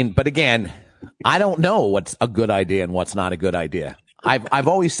 I mean, but again, I don't know what's a good idea and what's not a good idea. I've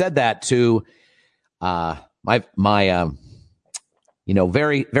always said that to my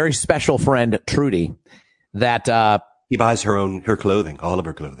very very special friend Trudy, that he buys her clothing, all of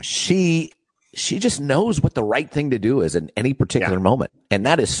her clothing. She just knows what the right thing to do is in any particular moment. And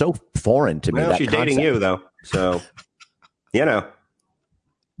that is so foreign to me. Well, she's dating you, though. So, True.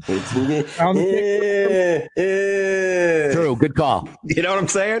 Good call. You know what I'm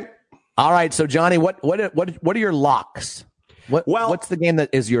saying? All right. So, Johnny, what are your locks? What's the game that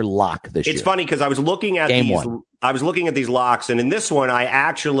is your lock this year? It's funny because I was looking at these locks, and in this one, I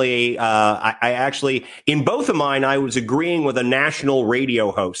actually, in both of mine, I was agreeing with a national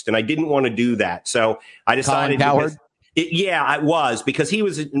radio host, and I didn't want to do that, so I decided. Colin Cowherd? I was, because he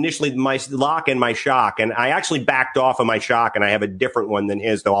was initially my lock and my shock, and I actually backed off of my shock, and I have a different one than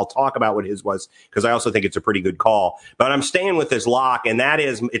his, though I'll talk about what his was, because I also think it's a pretty good call. But I'm staying with this lock, and that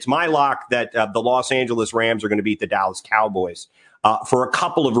is, it's my lock that the Los Angeles Rams are going to beat the Dallas Cowboys for a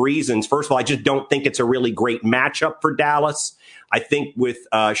couple of reasons. First of all, I just don't think it's a really great matchup for Dallas. I think with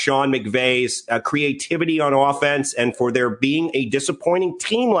Sean McVay's creativity on offense, and for there being a disappointing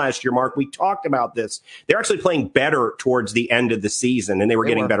team last year, Mark, we talked about this. They're actually playing better towards the end of the season, and they were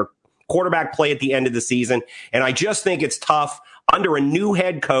getting better quarterback play at the end of the season. And I just think it's tough under a new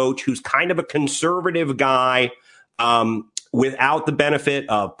head coach who's kind of a conservative guy, without the benefit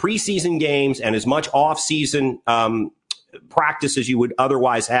of preseason games and as much off-season practice as you would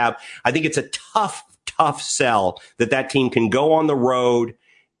otherwise have. I think it's a tough sell that team can go on the road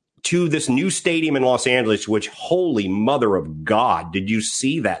to this new stadium in Los Angeles, which, holy mother of God, did you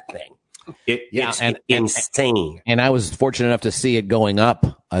see that thing? It's insane. And I was fortunate enough to see it going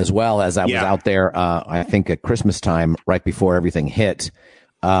up as well, as I was out there, I think at Christmas time, right before everything hit.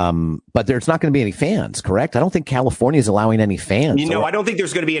 But there's not going to be any fans, correct? I don't think California is allowing any fans. I don't think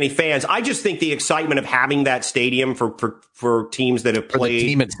there's going to be any fans. I just think the excitement of having that stadium for teams that have played. For the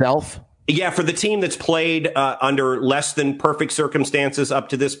team itself? Yeah, for the team that's played under less than perfect circumstances up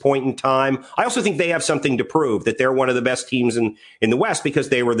to this point in time. I also think they have something to prove, that they're one of the best teams in the West, because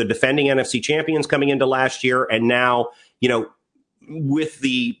they were the defending NFC champions coming into last year. And now, with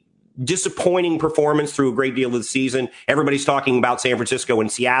the disappointing performance through a great deal of the season, everybody's talking about San Francisco and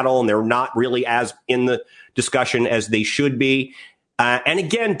Seattle, and they're not really as in the discussion as they should be. And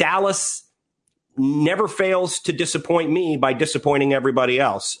again, Dallas never fails to disappoint me by disappointing everybody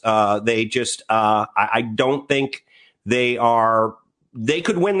else. They just, I don't think they are they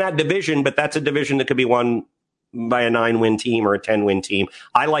could win that division, but that's a division that could be won by a 9-win team or a 10-win team.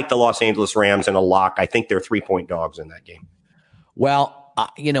 I like the Los Angeles Rams in a lock. I think they're 3-point dogs in that game. Well,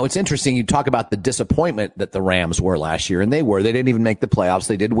 it's interesting. You talk about the disappointment that the Rams were last year, and they were. They didn't even make the playoffs.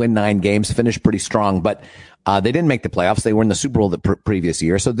 They did win 9 games, finished pretty strong, but they didn't make the playoffs. They were in the Super Bowl the previous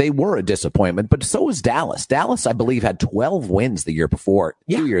year, so they were a disappointment. But so was Dallas. Dallas, I believe, had 12 wins the year before,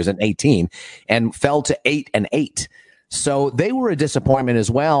 2 years in 18, and fell to 8-8. So they were a disappointment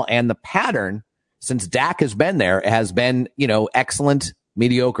as well. And the pattern since Dak has been there has been, excellent,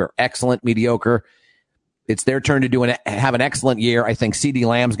 mediocre, excellent, mediocre. It's their turn to have an excellent year. I think CeeDee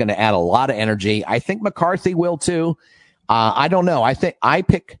Lamb's going to add a lot of energy. I think McCarthy will too. I don't know. I think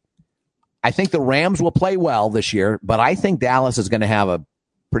the Rams will play well this year, but I think Dallas is going to have a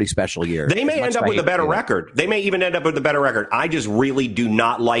pretty special year. They may end up with a better record. They may even end up with a better record. I just really do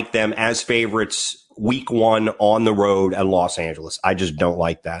not like them as favorites week 1 on the road at Los Angeles. I just don't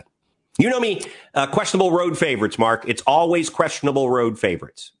like that. You know me, questionable road favorites, Mark. It's always questionable road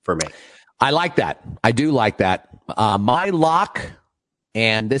favorites for me. I like that. I do like that. My lock,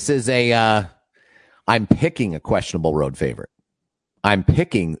 and this is I'm picking a questionable road favorite. I'm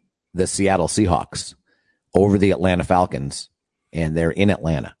picking the Seattle Seahawks over the Atlanta Falcons, and they're in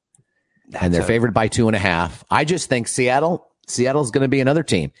Atlanta. And they're favored by 2.5. I just think Seattle's going to be another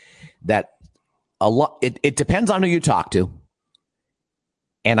team that it depends on who you talk to.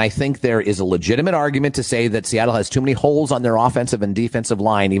 And I think there is a legitimate argument to say that Seattle has too many holes on their offensive and defensive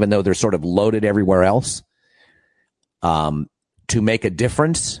line, even though they're sort of loaded everywhere else, to make a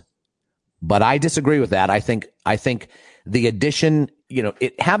difference. But I disagree with that. I think the addition,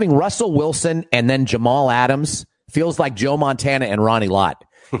 having Russell Wilson and then Jamal Adams feels like Joe Montana and Ronnie Lott.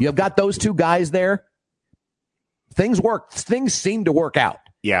 You've got those two guys there. Things seem to work out.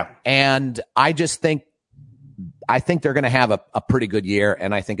 Yeah. And I think they're going to have a pretty good year,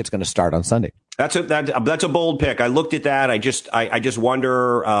 and I think it's going to start on Sunday. That's a bold pick. I looked at that. I just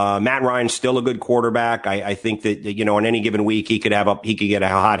wonder. Matt Ryan's still a good quarterback. I think that on any given week he could get a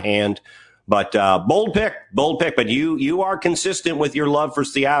hot hand. But bold pick. But you are consistent with your love for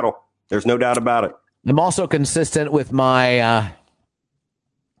Seattle. There's no doubt about it. I'm also consistent with my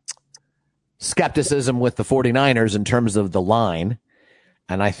skepticism with the 49ers in terms of the line,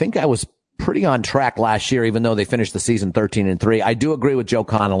 and I think I was pretty on track last year, even though they finished the season 13-3. I do agree with Joe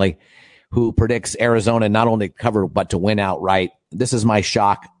Connolly, who predicts Arizona not only to cover, but to win outright. This is my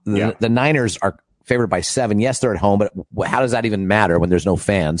shock. The Niners are favored by 7. Yes, they're at home, but how does that even matter when there's no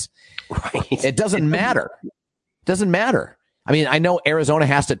fans? Right. It doesn't matter. I mean, I know Arizona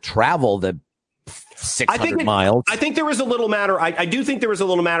has to travel the 600 miles. I think there is a little matter. I do think there is a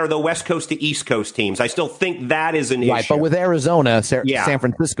little matter, though, West Coast to East Coast teams. I still think that is an issue. Right, but with Arizona, San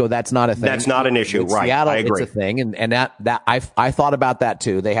Francisco, that's not a thing. That's not an issue, with right. Seattle, I agree. It's a thing, and that I thought about that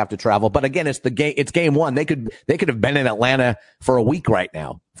too. They have to travel. But again, it's game 1. They could have been in Atlanta for a week right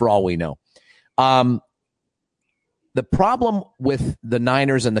now, for all we know. The problem with the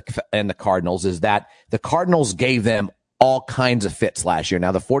Niners and the Cardinals is that the Cardinals gave them all kinds of fits last year.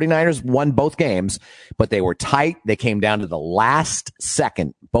 Now, the 49ers won both games, but they were tight. They came down to the last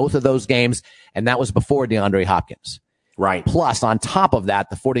second, both of those games, and that was before DeAndre Hopkins. Right. Plus, on top of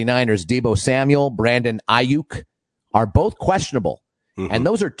that, the 49ers, Deebo Samuel, Brandon Ayuk, are both questionable. Mm-hmm. And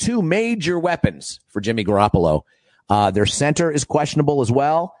those are 2 major weapons for Jimmy Garoppolo. Their center is questionable as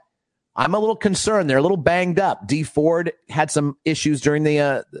well. I'm a little concerned. They're a little banged up. Dee Ford had some issues during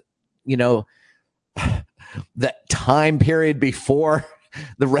the time period before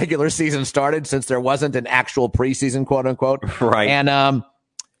the regular season started, since there wasn't an actual preseason, quote unquote. Right. And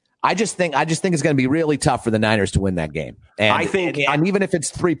I just think it's going to be really tough for the Niners to win that game. And and even if it's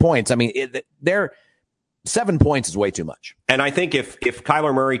 3 points, I mean, they're 7 points is way too much. And I think if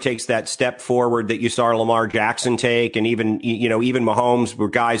Kyler Murray takes that step forward that you saw Lamar Jackson take, and even Mahomes, were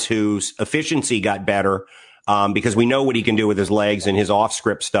guys whose efficiency got better, because we know what he can do with his legs, and his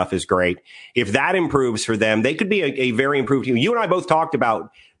off-script stuff is great. If that improves for them, they could be a very improved team. You and I both talked about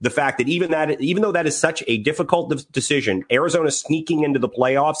the fact that even though that is such a difficult decision, Arizona sneaking into the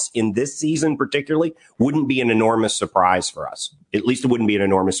playoffs in this season particularly wouldn't be an enormous surprise for us. At least it wouldn't be an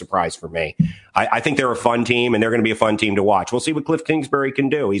enormous surprise for me. I think they're a fun team, and they're going to be a fun team to watch. We'll see what Cliff Kingsbury can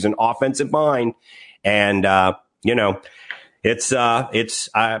do. He's an offensive mind, and but I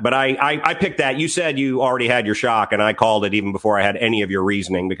picked that. You said you already had your shock, and I called it even before I had any of your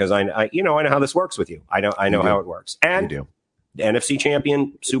reasoning, because I know how this works with you. I know how it works. And the NFC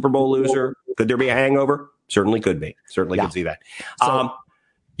champion, Super Bowl loser. Could there be a hangover? Certainly could be. Certainly could see that. So,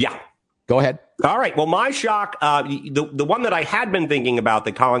 Go Go ahead. All right. Well, my shock, the one that I had been thinking about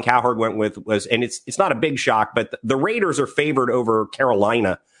that Colin Cowherd went with was, and it's not a big shock, but the Raiders are favored over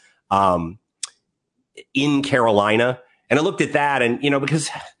Carolina, in Carolina. And I looked at that and, because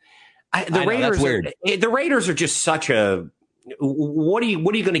the Raiders are just such a, what are you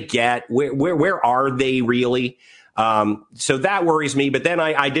going to get? Where are they really? So that worries me. But then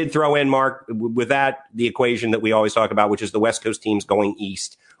I did throw in, Mark, with that, the equation that we always talk about, which is the West Coast teams going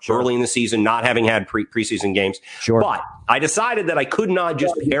east early in the season, not having had preseason games. Sure. But I decided that I could not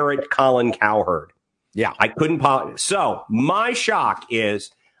just parrot Colin Cowherd. Yeah. I couldn't. So my shock is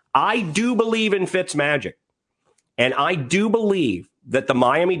I do believe in Fitzmagic. And I do believe that the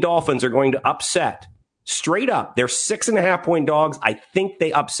Miami Dolphins are going to upset straight up. They're 6.5-point dogs. I think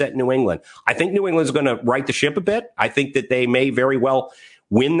they upset New England. I think New England's going to right the ship a bit. I think that they may very well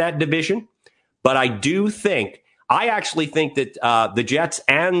win that division. But I actually think that the Jets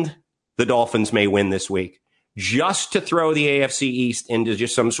and the Dolphins may win this week, just to throw the AFC East into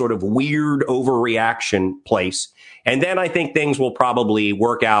just some sort of weird overreaction place. And then I think things will probably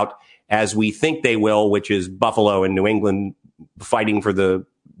work out as we think they will, which is Buffalo and New England fighting for the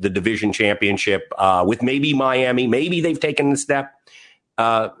division championship, with maybe Miami. Maybe they've taken a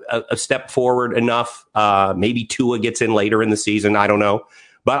step forward enough. Maybe Tua gets in later in the season. I don't know.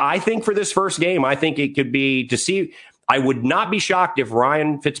 But I think for this first game, I think it could be to see. I would not be shocked if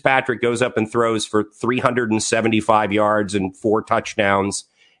Ryan Fitzpatrick goes up and throws for 375 yards and 4 touchdowns,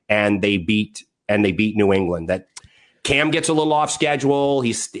 and they beat New England. That Cam gets a little off schedule.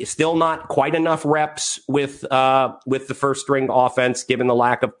 He's still not quite enough reps with the first string offense, given the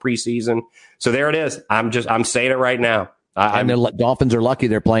lack of preseason. So there it is. I'm saying it right now. And the Dolphins are lucky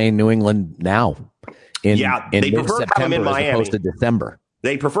they're playing New England now. In they prefer to have them in Miami as opposed to December.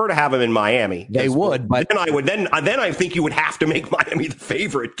 They prefer to have them in Miami. They would, but then I think you would have to make Miami the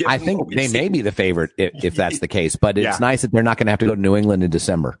favorite. I think they may be the favorite if that's the case. But it's nice that they're not going to have to go to New England in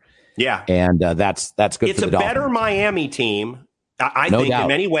December. Yeah, and that's good. It's for the a better Miami team, I think, in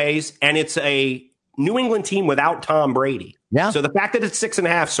many ways, and it's a New England team without Tom Brady. Yeah. So the fact that it's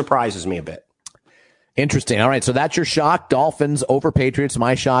 6.5 surprises me a bit. Interesting. All right, so that's your shock: Dolphins over Patriots.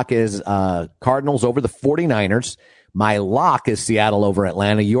 My shock is Cardinals over the 49ers. My lock is Seattle over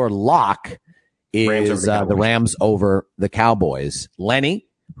Atlanta. Your lock is the Rams over the Cowboys. Lenny,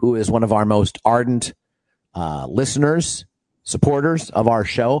 who is one of our most ardent listeners, supporters of our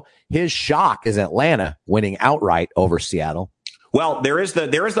show, his shock is Atlanta winning outright over Seattle. Well, there is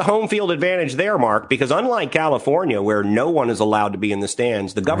the home field advantage there, Mark, because unlike California, where no one is allowed to be in the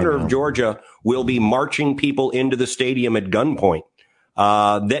stands, the governor of Georgia will be marching people into the stadium at gunpoint.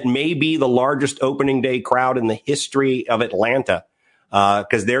 That may be the largest opening day crowd in the history of Atlanta,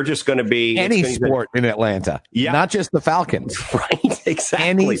 because they're just going to be any sport in Atlanta, not just the Falcons, right? Exactly.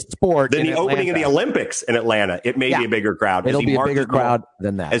 Any sport. Then the opening of the Olympics in Atlanta, it may be a bigger crowd. It'll be a bigger crowd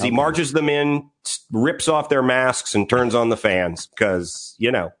than that as he marches them in, rips off their masks, and turns on the fans because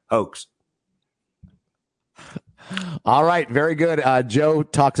hoax. All right, very good. Joe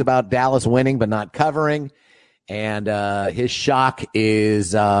talks about Dallas winning but not covering. And his shock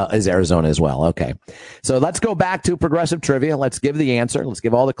is Arizona as well. Okay. So let's go back to progressive trivia. Let's give the answer. Let's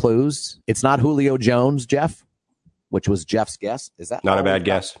give all the clues. It's not Julio Jones, Jeff, which was Jeff's guess. Is that not a bad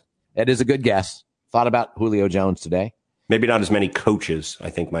guess? It is a good guess. Thought about Julio Jones today. Maybe not as many coaches, I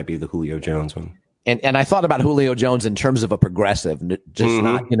think might be the Julio Jones one. And I thought about Julio Jones in terms of a progressive, just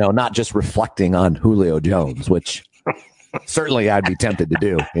not just reflecting on Julio Jones, which certainly I'd be tempted to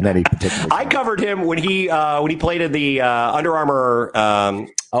do in any particular time. I covered him when he played in the Under Armour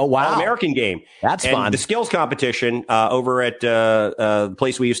All-American game. That's fun. The skills competition over at the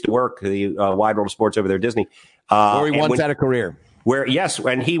place we used to work, the Wide World of Sports over there, Disney. Where he once had a career. Where, yes,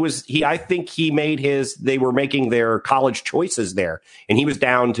 and I think he made they were making their college choices there. And he was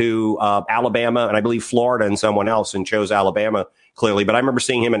down to Alabama and I believe Florida and someone else and chose Alabama clearly. But I remember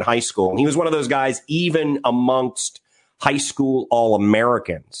seeing him in high school. And he was one of those guys, even amongst high school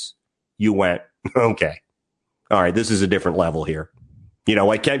All-Americans, you went, okay, all right, this is a different level here.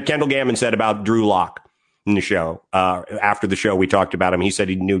 Like Kendall Gammon said about Drew Lock in the show. After the show, we talked about him. He said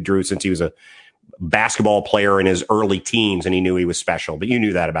he knew Drew since he was a basketball player in his early teens, and he knew he was special. But you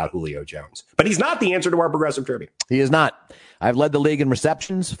knew that about Julio Jones. But he's not the answer to our progressive trivia. He is not. I've led the league in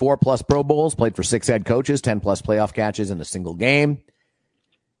receptions, 4+ Pro Bowls, played for 6 head coaches, 10+ playoff catches in a single game.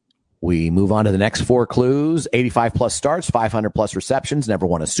 We move on to the next 4 clues. 85+ starts, 500+ receptions, never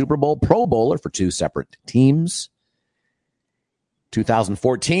won a Super Bowl, Pro Bowler for 2 separate teams.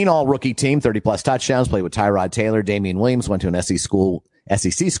 2014 all-rookie team, 30+ touchdowns, played with Tyrod Taylor. Damian Williams went to an SEC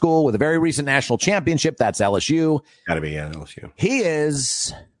school with a very recent national championship. That's LSU. Got to be LSU. He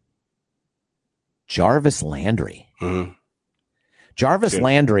is Jarvis Landry. Mm-hmm. Jarvis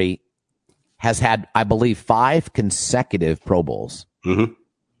Landry has had, I believe, 5 consecutive Pro Bowls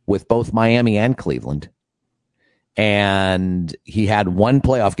with both Miami and Cleveland. And he had 1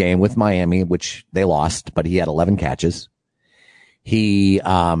 playoff game with Miami, which they lost, but he had 11 catches. He,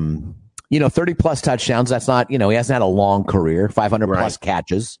 30 plus touchdowns. That's not, he hasn't had a long career, 500 plus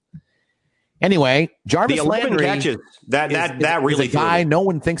catches. Anyway, Jarvis the 11 Landry catches, that really is a guy no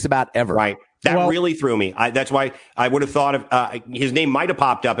one thinks about ever. Right. That really threw me. That's why I would have thought of his name might have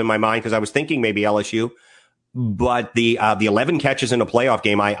popped up in my mind because I was thinking maybe LSU. But the 11 catches in a playoff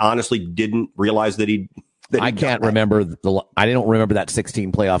game, I honestly didn't realize that he. I can't remember I don't remember that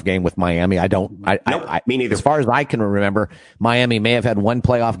 16 playoff game with Miami. I don't. Me neither. As far as I can remember, Miami may have had 1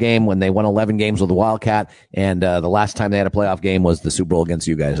 playoff game when they won 11 games with the Wildcat, and the last time they had a playoff game was the Super Bowl against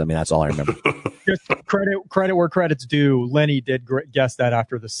you guys. I mean, that's all I remember. Just credit where credit's due. Lenny did guess that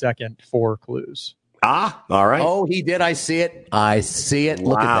after the second 4 clues. All right. Oh, he did. I see it.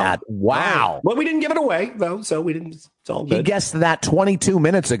 Look at that. Wow. Well, we didn't give it away though, so we didn't. It's all good. He guessed that 22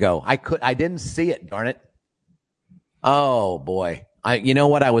 minutes ago. I didn't see it. Darn it. Oh boy. You know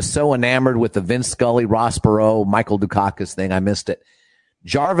what? I was so enamored with the Vince Scully, Ross Perot, Michael Dukakis thing. I missed it.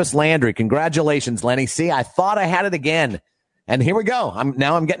 Jarvis Landry. Congratulations, Lenny. See, I thought I had it again. And here we go.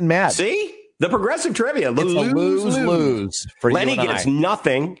 I'm getting mad. See? The progressive trivia. It's a lose for Lenny you and gets I.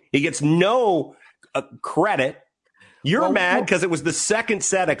 Nothing. He gets no credit. You're mad because it was the second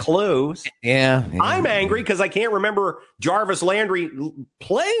set of clues. Yeah. I'm angry because I can't remember Jarvis Landry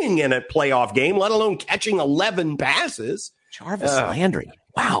playing in a playoff game, let alone catching 11 passes. Jarvis Landry.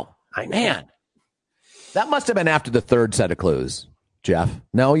 Wow. Man. That must have been after the third set of clues, Jeff.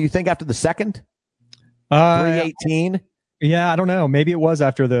 No, you think after the second? 3:18? Yeah, I don't know. Maybe it was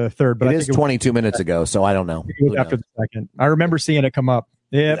after the third, but it is 22 minutes ago, so I don't know. It was after the second. I remember seeing it come up.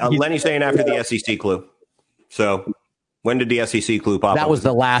 Yeah, Lenny's saying after the SEC clue. So when did the SEC clue pop up? That was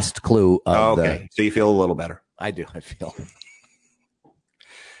the last clue. Okay, so you feel a little better. I do. I feel.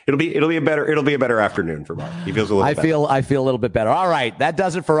 It'll be a better afternoon for Mark. He feels a little better. I feel a little bit better. All right, that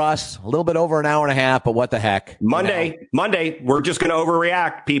does it for us. A little bit over an hour and a half, but what the heck? Monday, we're just going to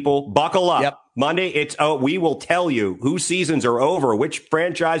overreact, people. Buckle up. Yep. Monday, we will tell you whose seasons are over, which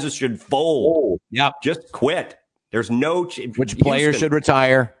franchises should fold. Yep. Just quit. There's no which players should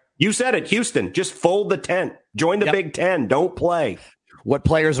retire. You said it, Houston. Just fold the tent. Join the Big Ten. Don't play. What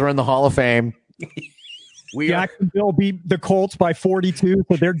players are in the Hall of Fame? Jacksonville beat the Colts by 42,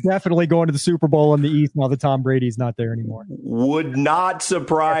 so they're definitely going to the Super Bowl in the East now that Tom Brady's not there anymore. Would not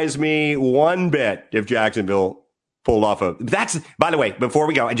surprise me one bit if Jacksonville pulled off that's, by the way, before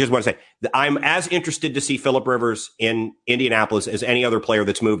we go, I just want to say I'm as interested to see Phillip Rivers in Indianapolis as any other player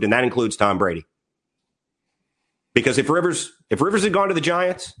that's moved, and that includes Tom Brady. Because if Rivers had gone to the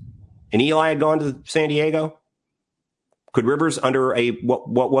Giants and Eli had gone to San Diego, could Rivers, under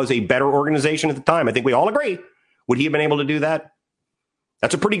what was a better organization at the time, I think we all agree, would he have been able to do that?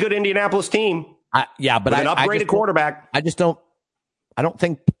 That's a pretty good Indianapolis team. But an upgraded quarterback. I don't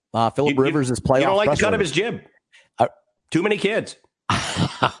think Phillip Rivers is playoff. You don't like the cut of his jib. Too many kids.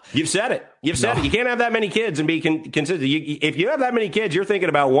 You've said it. You can't have that many kids and be consistent. If you have that many kids, you're thinking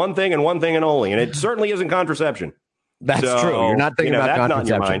about one thing and one thing and only, and it certainly isn't contraception. That's true. You're not thinking about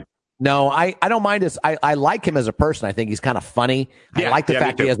contraception. No, I don't mind this. I like him as a person. I think he's kind of funny. I like the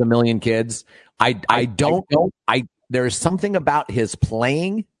fact he has a million kids. There's something about his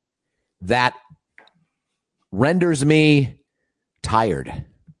playing that renders me tired.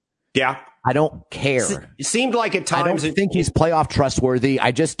 Yeah. I don't care. It seemed like at times. I don't think he's playoff trustworthy.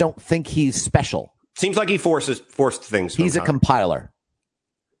 I just don't think he's special. Seems like he forced things. He's a compiler.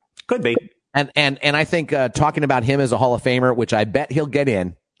 Could be. And I think talking about him as a Hall of Famer, which I bet he'll get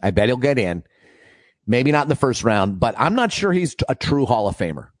in. Maybe not in the first round, but I'm not sure he's a true Hall of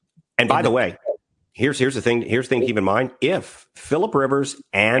Famer. And by the way, here's the thing. Here's the thing to keep in mind. If Phillip Rivers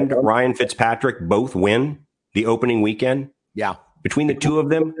and Ryan Fitzpatrick both win the opening weekend, between the two of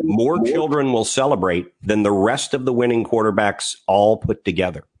them, more children will celebrate than the rest of the winning quarterbacks all put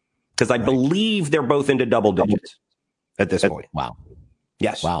together. Because I believe they're both into double digits at this point. Wow.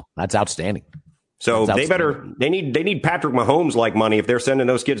 Yes. Wow. That's outstanding. So they need Patrick Mahomes like money if they're sending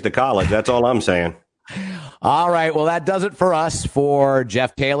those kids to college. That's all I'm saying. All right. Well, that does it for us. For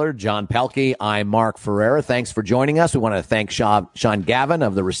Jeff Taylor, John Pelkey, I'm Mark Ferreira. Thanks for joining us. We want to thank Sean Gavin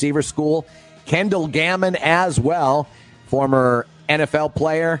of the Receiver School, Kendall Gammon as well, former NFL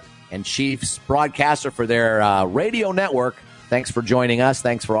player and Chiefs broadcaster for their radio network. Thanks for joining us.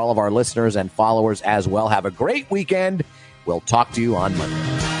 Thanks for all of our listeners and followers as well. Have a great weekend. We'll talk to you on Monday.